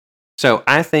version. So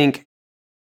I think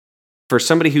for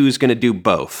somebody who's going to do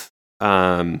both,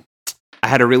 I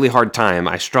had a really hard time.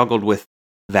 I struggled with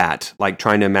that,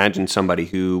 trying to imagine somebody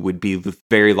who would be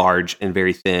very large and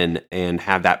very thin and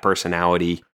have that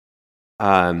personality.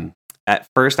 At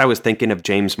first, I was thinking of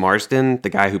James Marsden, the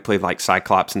guy who played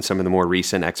Cyclops in some of the more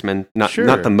recent X-Men. Not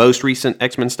the most recent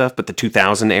X-Men stuff, but the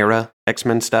 2000 era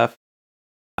X-Men stuff.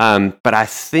 But I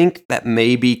think that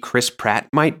maybe Chris Pratt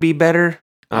might be better.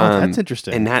 That's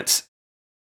interesting.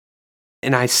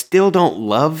 And I still don't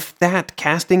love that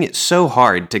casting. It's so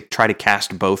hard to try to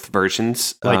cast both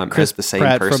versions Chris as the same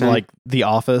Pratt person. From The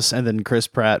Office, and then Chris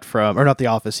Pratt or not The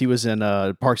Office. He was in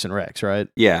Parks and Recs, right?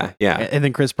 Yeah. And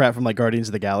then Chris Pratt from Guardians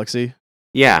of the Galaxy.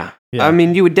 Yeah. I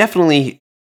mean, you would definitely.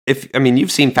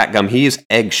 You've seen Fat Gum. He is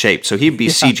egg shaped, so he'd be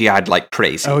CGI'd like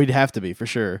crazy. Oh, he'd have to be for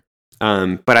sure.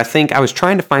 But I think I was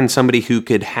trying to find somebody who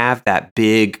could have that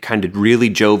big, kind of really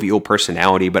jovial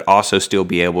personality, but also still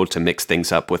be able to mix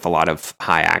things up with a lot of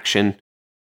high action.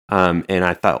 And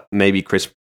I thought maybe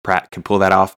Chris Pratt could pull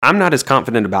that off. I'm not as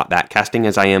confident about that casting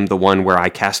as I am the one where I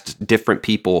cast different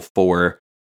people for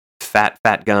fat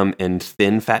Gum and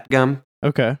thin Fat Gum.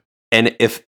 Okay. And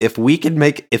if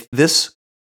this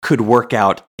could work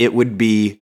out, it would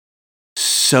be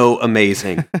so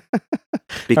amazing.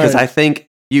 Because I think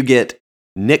you get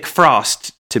Nick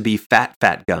Frost to be fat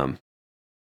Gum,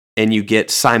 and you get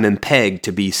Simon Pegg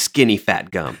to be skinny Fat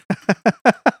Gum.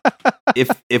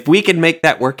 If we could make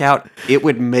that work out, it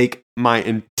would make my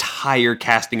entire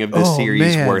casting of this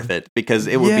series worth it, because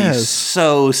it would be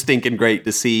so stinking great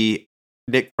to see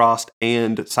Nick Frost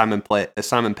and Simon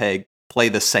Pegg play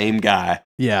the same guy.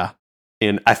 Yeah.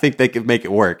 And I think they could make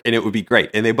it work, and it would be great.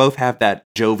 And they both have that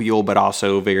jovial, but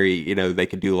also very, they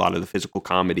could do a lot of the physical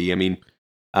comedy. I mean,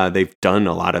 they've done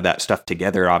a lot of that stuff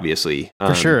together, obviously.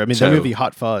 For sure. I mean, that movie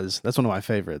Hot Fuzz, that's one of my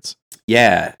favorites.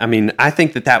 Yeah. I mean, I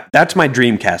think that's my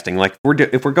dream casting.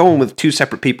 If we're going with 2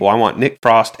 separate people, I want Nick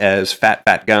Frost as fat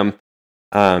Gum,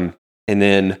 and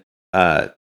then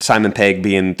Simon Pegg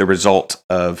being the result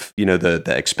of, you know,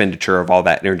 the expenditure of all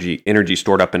that energy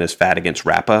stored up in his fat against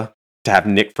Rappa, to have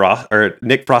Nick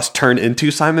Frost turn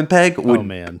into Simon Pegg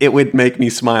it would make me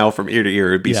smile from ear to ear.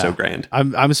 It'd be so grand.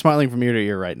 I'm smiling from ear to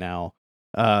ear right now.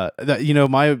 You know,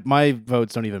 my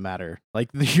votes don't even matter. Like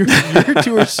your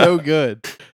two are so good.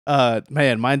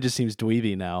 Man, mine just seems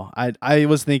dweeby now. I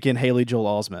was thinking Haley Joel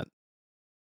Osment.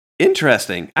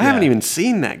 Interesting. I haven't even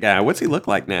seen that guy. What's he look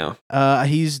like now?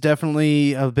 He's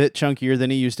definitely a bit chunkier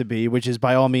than he used to be, which is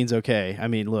by all means okay. I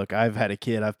mean, look, I've had a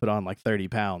kid. I've put on like 30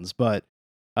 pounds, but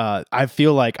I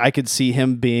feel like I could see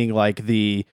him being like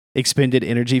the expended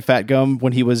energy fat gum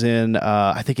when he was in,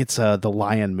 I think it's the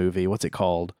Lion movie. What's it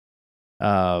called?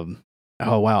 Oh,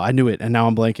 wow. I knew it, and now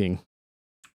I'm blanking.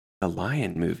 The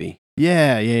Lion movie?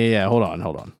 Yeah. Hold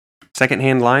on.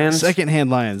 Secondhand Lions?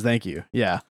 Secondhand Lions, thank you.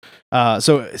 Yeah.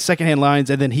 So Secondhand Lions,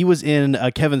 and then he was in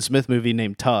a Kevin Smith movie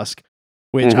named Tusk,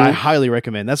 which I highly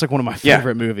recommend. That's like one of my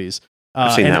favorite movies.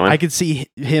 I've seen that one. I could see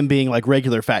him being like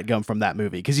regular fat gum from that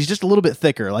movie because he's just a little bit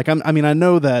thicker. Like I mean, I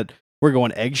know that we're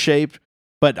going egg shaped,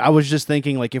 but I was just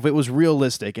thinking like if it was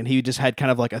realistic and he just had kind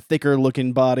of like a thicker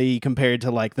looking body compared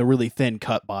to like the really thin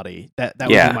cut body, that would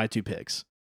be my two picks.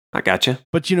 I gotcha.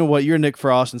 But you know what? You're Nick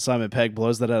Frost and Simon Pegg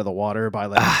blows that out of the water by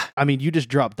like, I mean, you just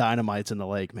dropped dynamites in the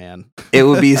lake, man. It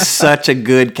would be such a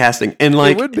good casting. And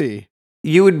like, it would be.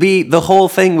 The whole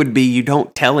thing would be you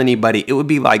don't tell anybody. It would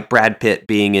be like Brad Pitt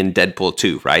being in Deadpool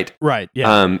 2, right? Right,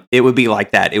 yeah. It would be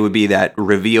like that. It would be that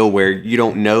reveal where you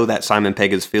don't know that Simon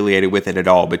Pegg is affiliated with it at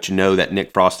all, but you know that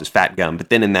Nick Frost is Fat Gum. But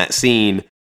then in that scene,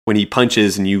 when he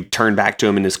punches and you turn back to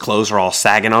him and his clothes are all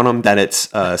sagging on him, that it's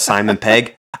Simon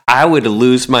Pegg. I would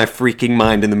lose my freaking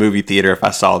mind in the movie theater if I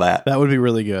saw that. That would be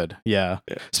really good. Yeah.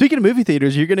 Speaking of movie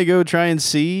theaters, you're going to go try and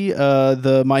see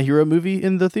the My Hero movie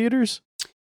in the theaters?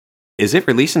 Is it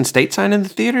releasing stateside in the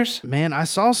theaters? Man, I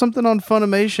saw something on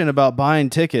Funimation about buying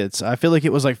tickets. I feel like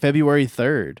it was like February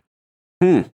 3rd.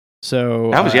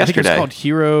 So that was yesterday. I think it's called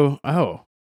Hero. Oh,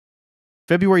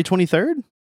 February 23rd?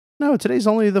 No, today's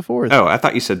only the 4th. Oh, I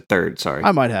thought you said 3rd. Sorry.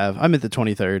 I might have. I meant the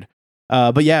 23rd.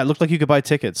 But yeah, it looked like you could buy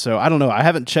tickets. So I don't know. I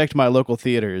haven't checked my local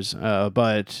theaters,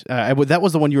 but that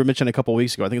was the one you were mentioning a couple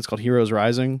weeks ago. I think it's called Heroes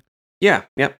Rising. Yeah.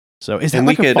 Yep. So is that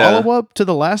like a follow-up to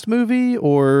the last movie,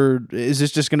 or is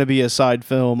this just going to be a side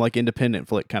film, like independent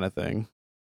flick kind of thing?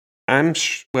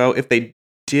 Well, if they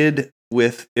do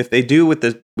with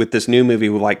this new movie,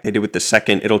 like they did with the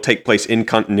second, it'll take place in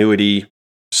continuity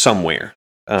somewhere.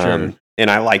 Sure. And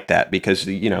I like that because,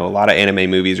 you know, a lot of anime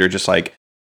movies are just like,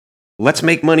 let's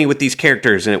make money with these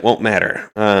characters and it won't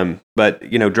matter.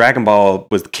 But, you know, Dragon Ball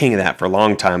was the king of that for a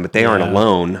long time, but they aren't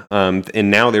alone.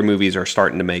 And now their movies are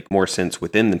starting to make more sense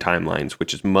within the timelines,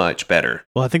 which is much better.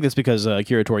 Well, I think that's because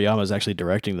Akira Toriyama is actually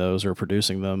directing those or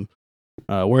producing them.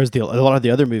 Whereas a lot of the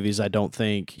other movies, I don't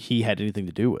think he had anything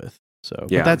to do with. So,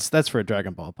 but that's for a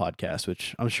Dragon Ball podcast,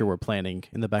 which I'm sure we're planning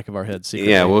in the back of our heads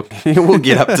secretly. Yeah, we'll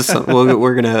get up to some.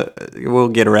 We'll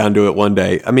get around to it one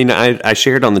day. I mean, I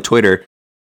shared on the Twitter,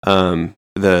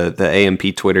 the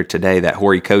AMP Twitter today that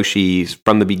Horikoshi,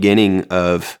 from the beginning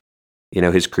of, you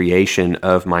know, his creation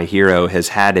of My Hero, has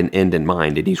had an end in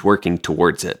mind and he's working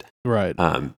towards it. Right.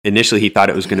 Initially, he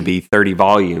thought it was going to be 30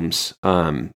 volumes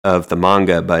of the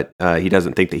manga, but he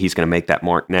doesn't think that he's going to make that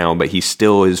mark now. But he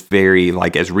still is very,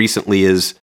 like, as recently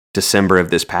as December of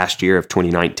this past year of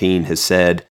 2019, has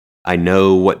said, I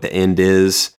know what the end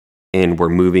is, and we're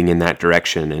moving in that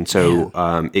direction. And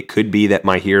so it could be that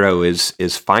My Hero is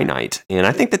finite. And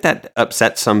I think that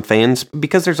upsets some fans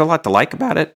because there's a lot to like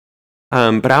about it.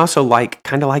 But I also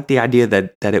kind of like the idea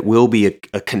that it will be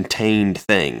a contained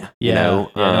thing. You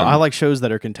know? I like shows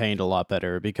that are contained a lot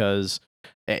better because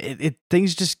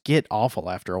things just get awful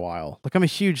after a while. Like, I'm a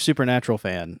huge Supernatural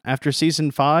fan. After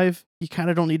season 5, you kind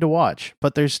of don't need to watch,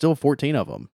 but there's still 14 of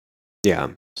them. Yeah.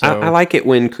 So, I like it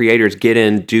when creators get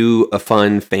in, do a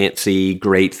fun, fancy,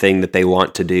 great thing that they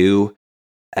want to do,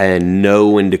 and know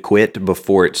when to quit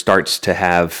before it starts to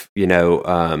have, you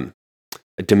know,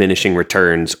 diminishing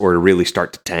returns or really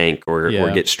start to tank or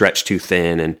get stretched too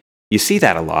thin. And you see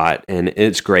that a lot. And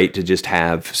it's great to just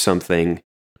have something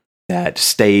that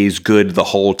stays good the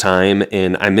whole time.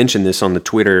 And I mentioned this on the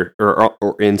Twitter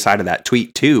or inside of that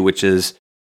tweet too, which is,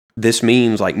 this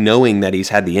means, like, knowing that he's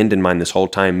had the end in mind this whole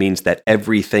time means that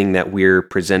everything that we're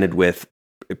presented with,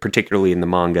 particularly in the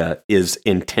manga, is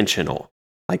intentional.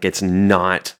 Like, it's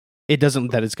not... It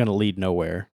doesn't that it's going to lead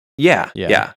nowhere. Yeah.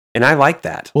 And I like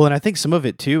that. Well, and I think some of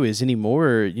it, too, is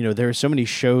anymore, you know, there are so many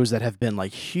shows that have been,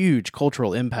 like, huge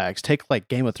cultural impacts. Take, like,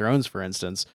 Game of Thrones, for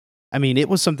instance. I mean, it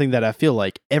was something that I feel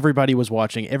like everybody was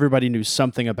watching. Everybody knew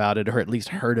something about it or at least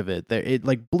heard of it. It,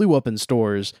 like, blew up in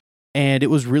stores. and it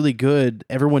was really good.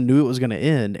 Everyone knew it was going to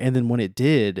end, and then when it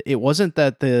did, it wasn't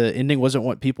that the ending wasn't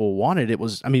what people wanted. It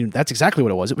was, I mean, that's exactly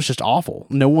what it was. It was just awful.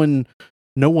 No one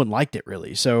liked it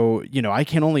really. So, I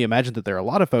can only imagine that there are a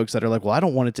lot of folks that are like, well, I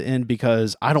don't want it to end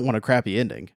because I don't want a crappy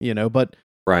ending, but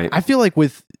right. I feel like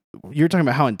with you're talking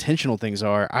about how intentional things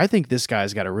are. I think this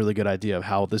guy's got a really good idea of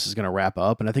how this is going to wrap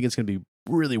up, and I think it's going to be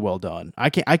really well done. I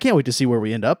can't wait to see where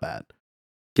we end up at.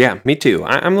 Yeah, me too.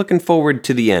 I'm looking forward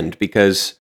to the end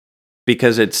because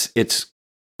it's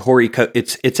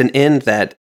an end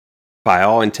that, by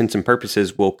all intents and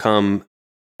purposes, will come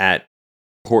at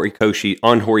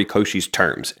Horikoshi's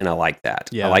terms, and I like that.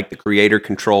 Yeah. I like the creator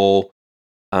control.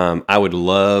 I would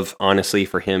love, honestly,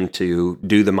 for him to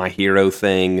do the My Hero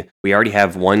thing. We already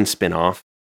have one spinoff,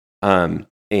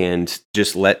 and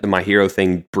just let the My Hero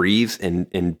thing breathe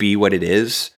and be what it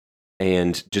is,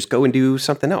 and just go and do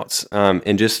something else.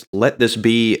 And just let this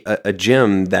be a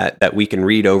gem that we can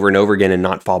read over and over again and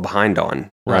not fall behind on.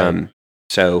 Right.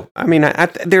 So, I mean,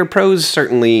 there are pros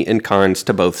certainly and cons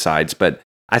to both sides, but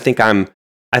I think I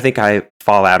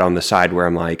fall out on the side where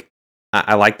I'm like,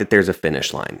 I like that there's a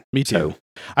finish line. Me too. So,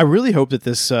 I really hope that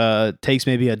this takes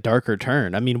maybe a darker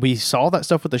turn. I mean, we saw that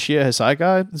stuff with the Shia Hisai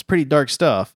guy. It's pretty dark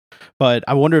stuff. But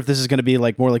I wonder if this is going to be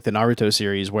like more like the Naruto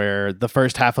series, where the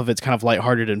first half of it's kind of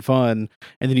lighthearted and fun,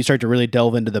 and then you start to really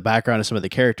delve into the background of some of the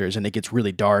characters, and it gets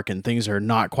really dark, and things are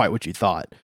not quite what you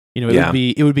thought.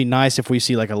 It would be nice if we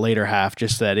see like a later half,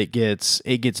 just that it gets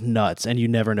nuts, and you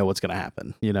never know what's going to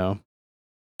happen.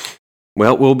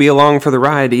 Well, we'll be along for the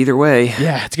ride either way.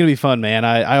 Yeah, it's going to be fun, man.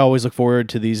 I always look forward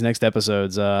to these next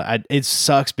episodes. It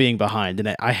sucks being behind,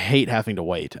 and I hate having to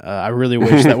wait. I really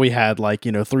wish that we had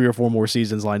 3 or 4 more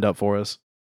seasons lined up for us.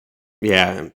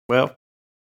 Yeah, well,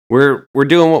 we're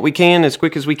doing what we can as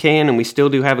quick as we can, and we still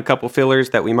do have a couple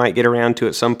fillers that we might get around to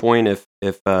at some point. If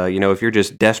you're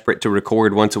just desperate to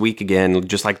record once a week again,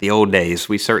 just like the old days,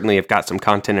 we certainly have got some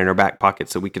content in our back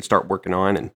pockets that we can start working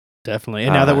on. And definitely.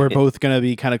 And now that we're both going to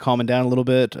be kind of calming down a little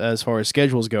bit as far as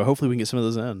schedules go, hopefully we can get some of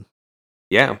those in.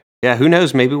 Yeah. Who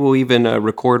knows? Maybe we'll even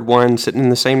record one sitting in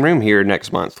the same room here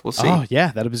next month. We'll see. Oh,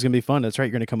 yeah. That is going to be fun. That's right.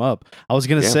 You're going to come up. I was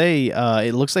going to say,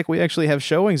 it looks like we actually have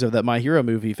showings of that My Hero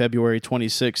movie, February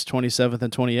 26th, 27th,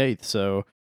 and 28th. So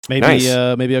maybe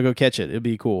maybe I'll go catch it. It'd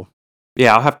be cool.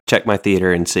 Yeah, I'll have to check my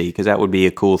theater and see, because that would be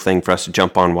a cool thing for us to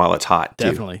jump on while it's hot,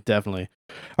 too. Definitely.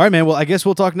 All right, man. Well, I guess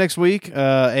we'll talk next week,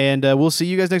 and we'll see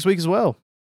you guys next week as well.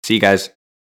 See you guys.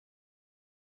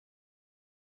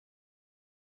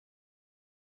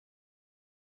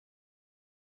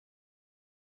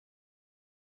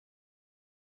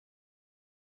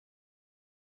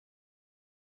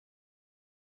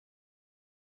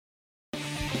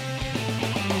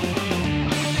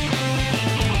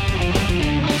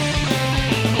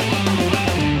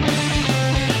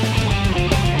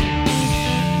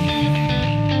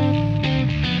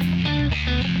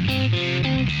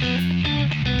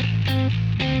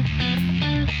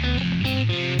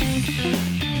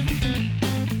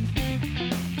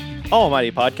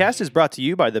 Almighty Podcast is brought to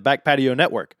you by the Back Patio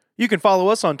Network. You can follow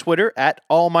us on Twitter at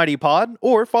AlmightyPod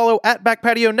or follow at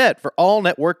BackPatioNet for all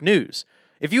network news.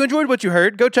 If you enjoyed what you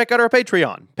heard, go check out our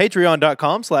Patreon,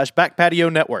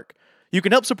 patreon.com/BackPatioNetwork. You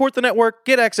can help support the network,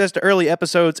 get access to early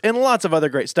episodes, and lots of other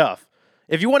great stuff.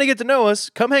 If you want to get to know us,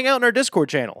 come hang out in our Discord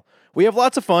channel. We have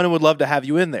lots of fun and would love to have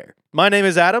you in there. My name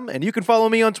is Adam, and you can follow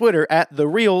me on Twitter at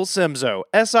TheRealSimzo,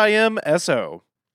 SIMSO.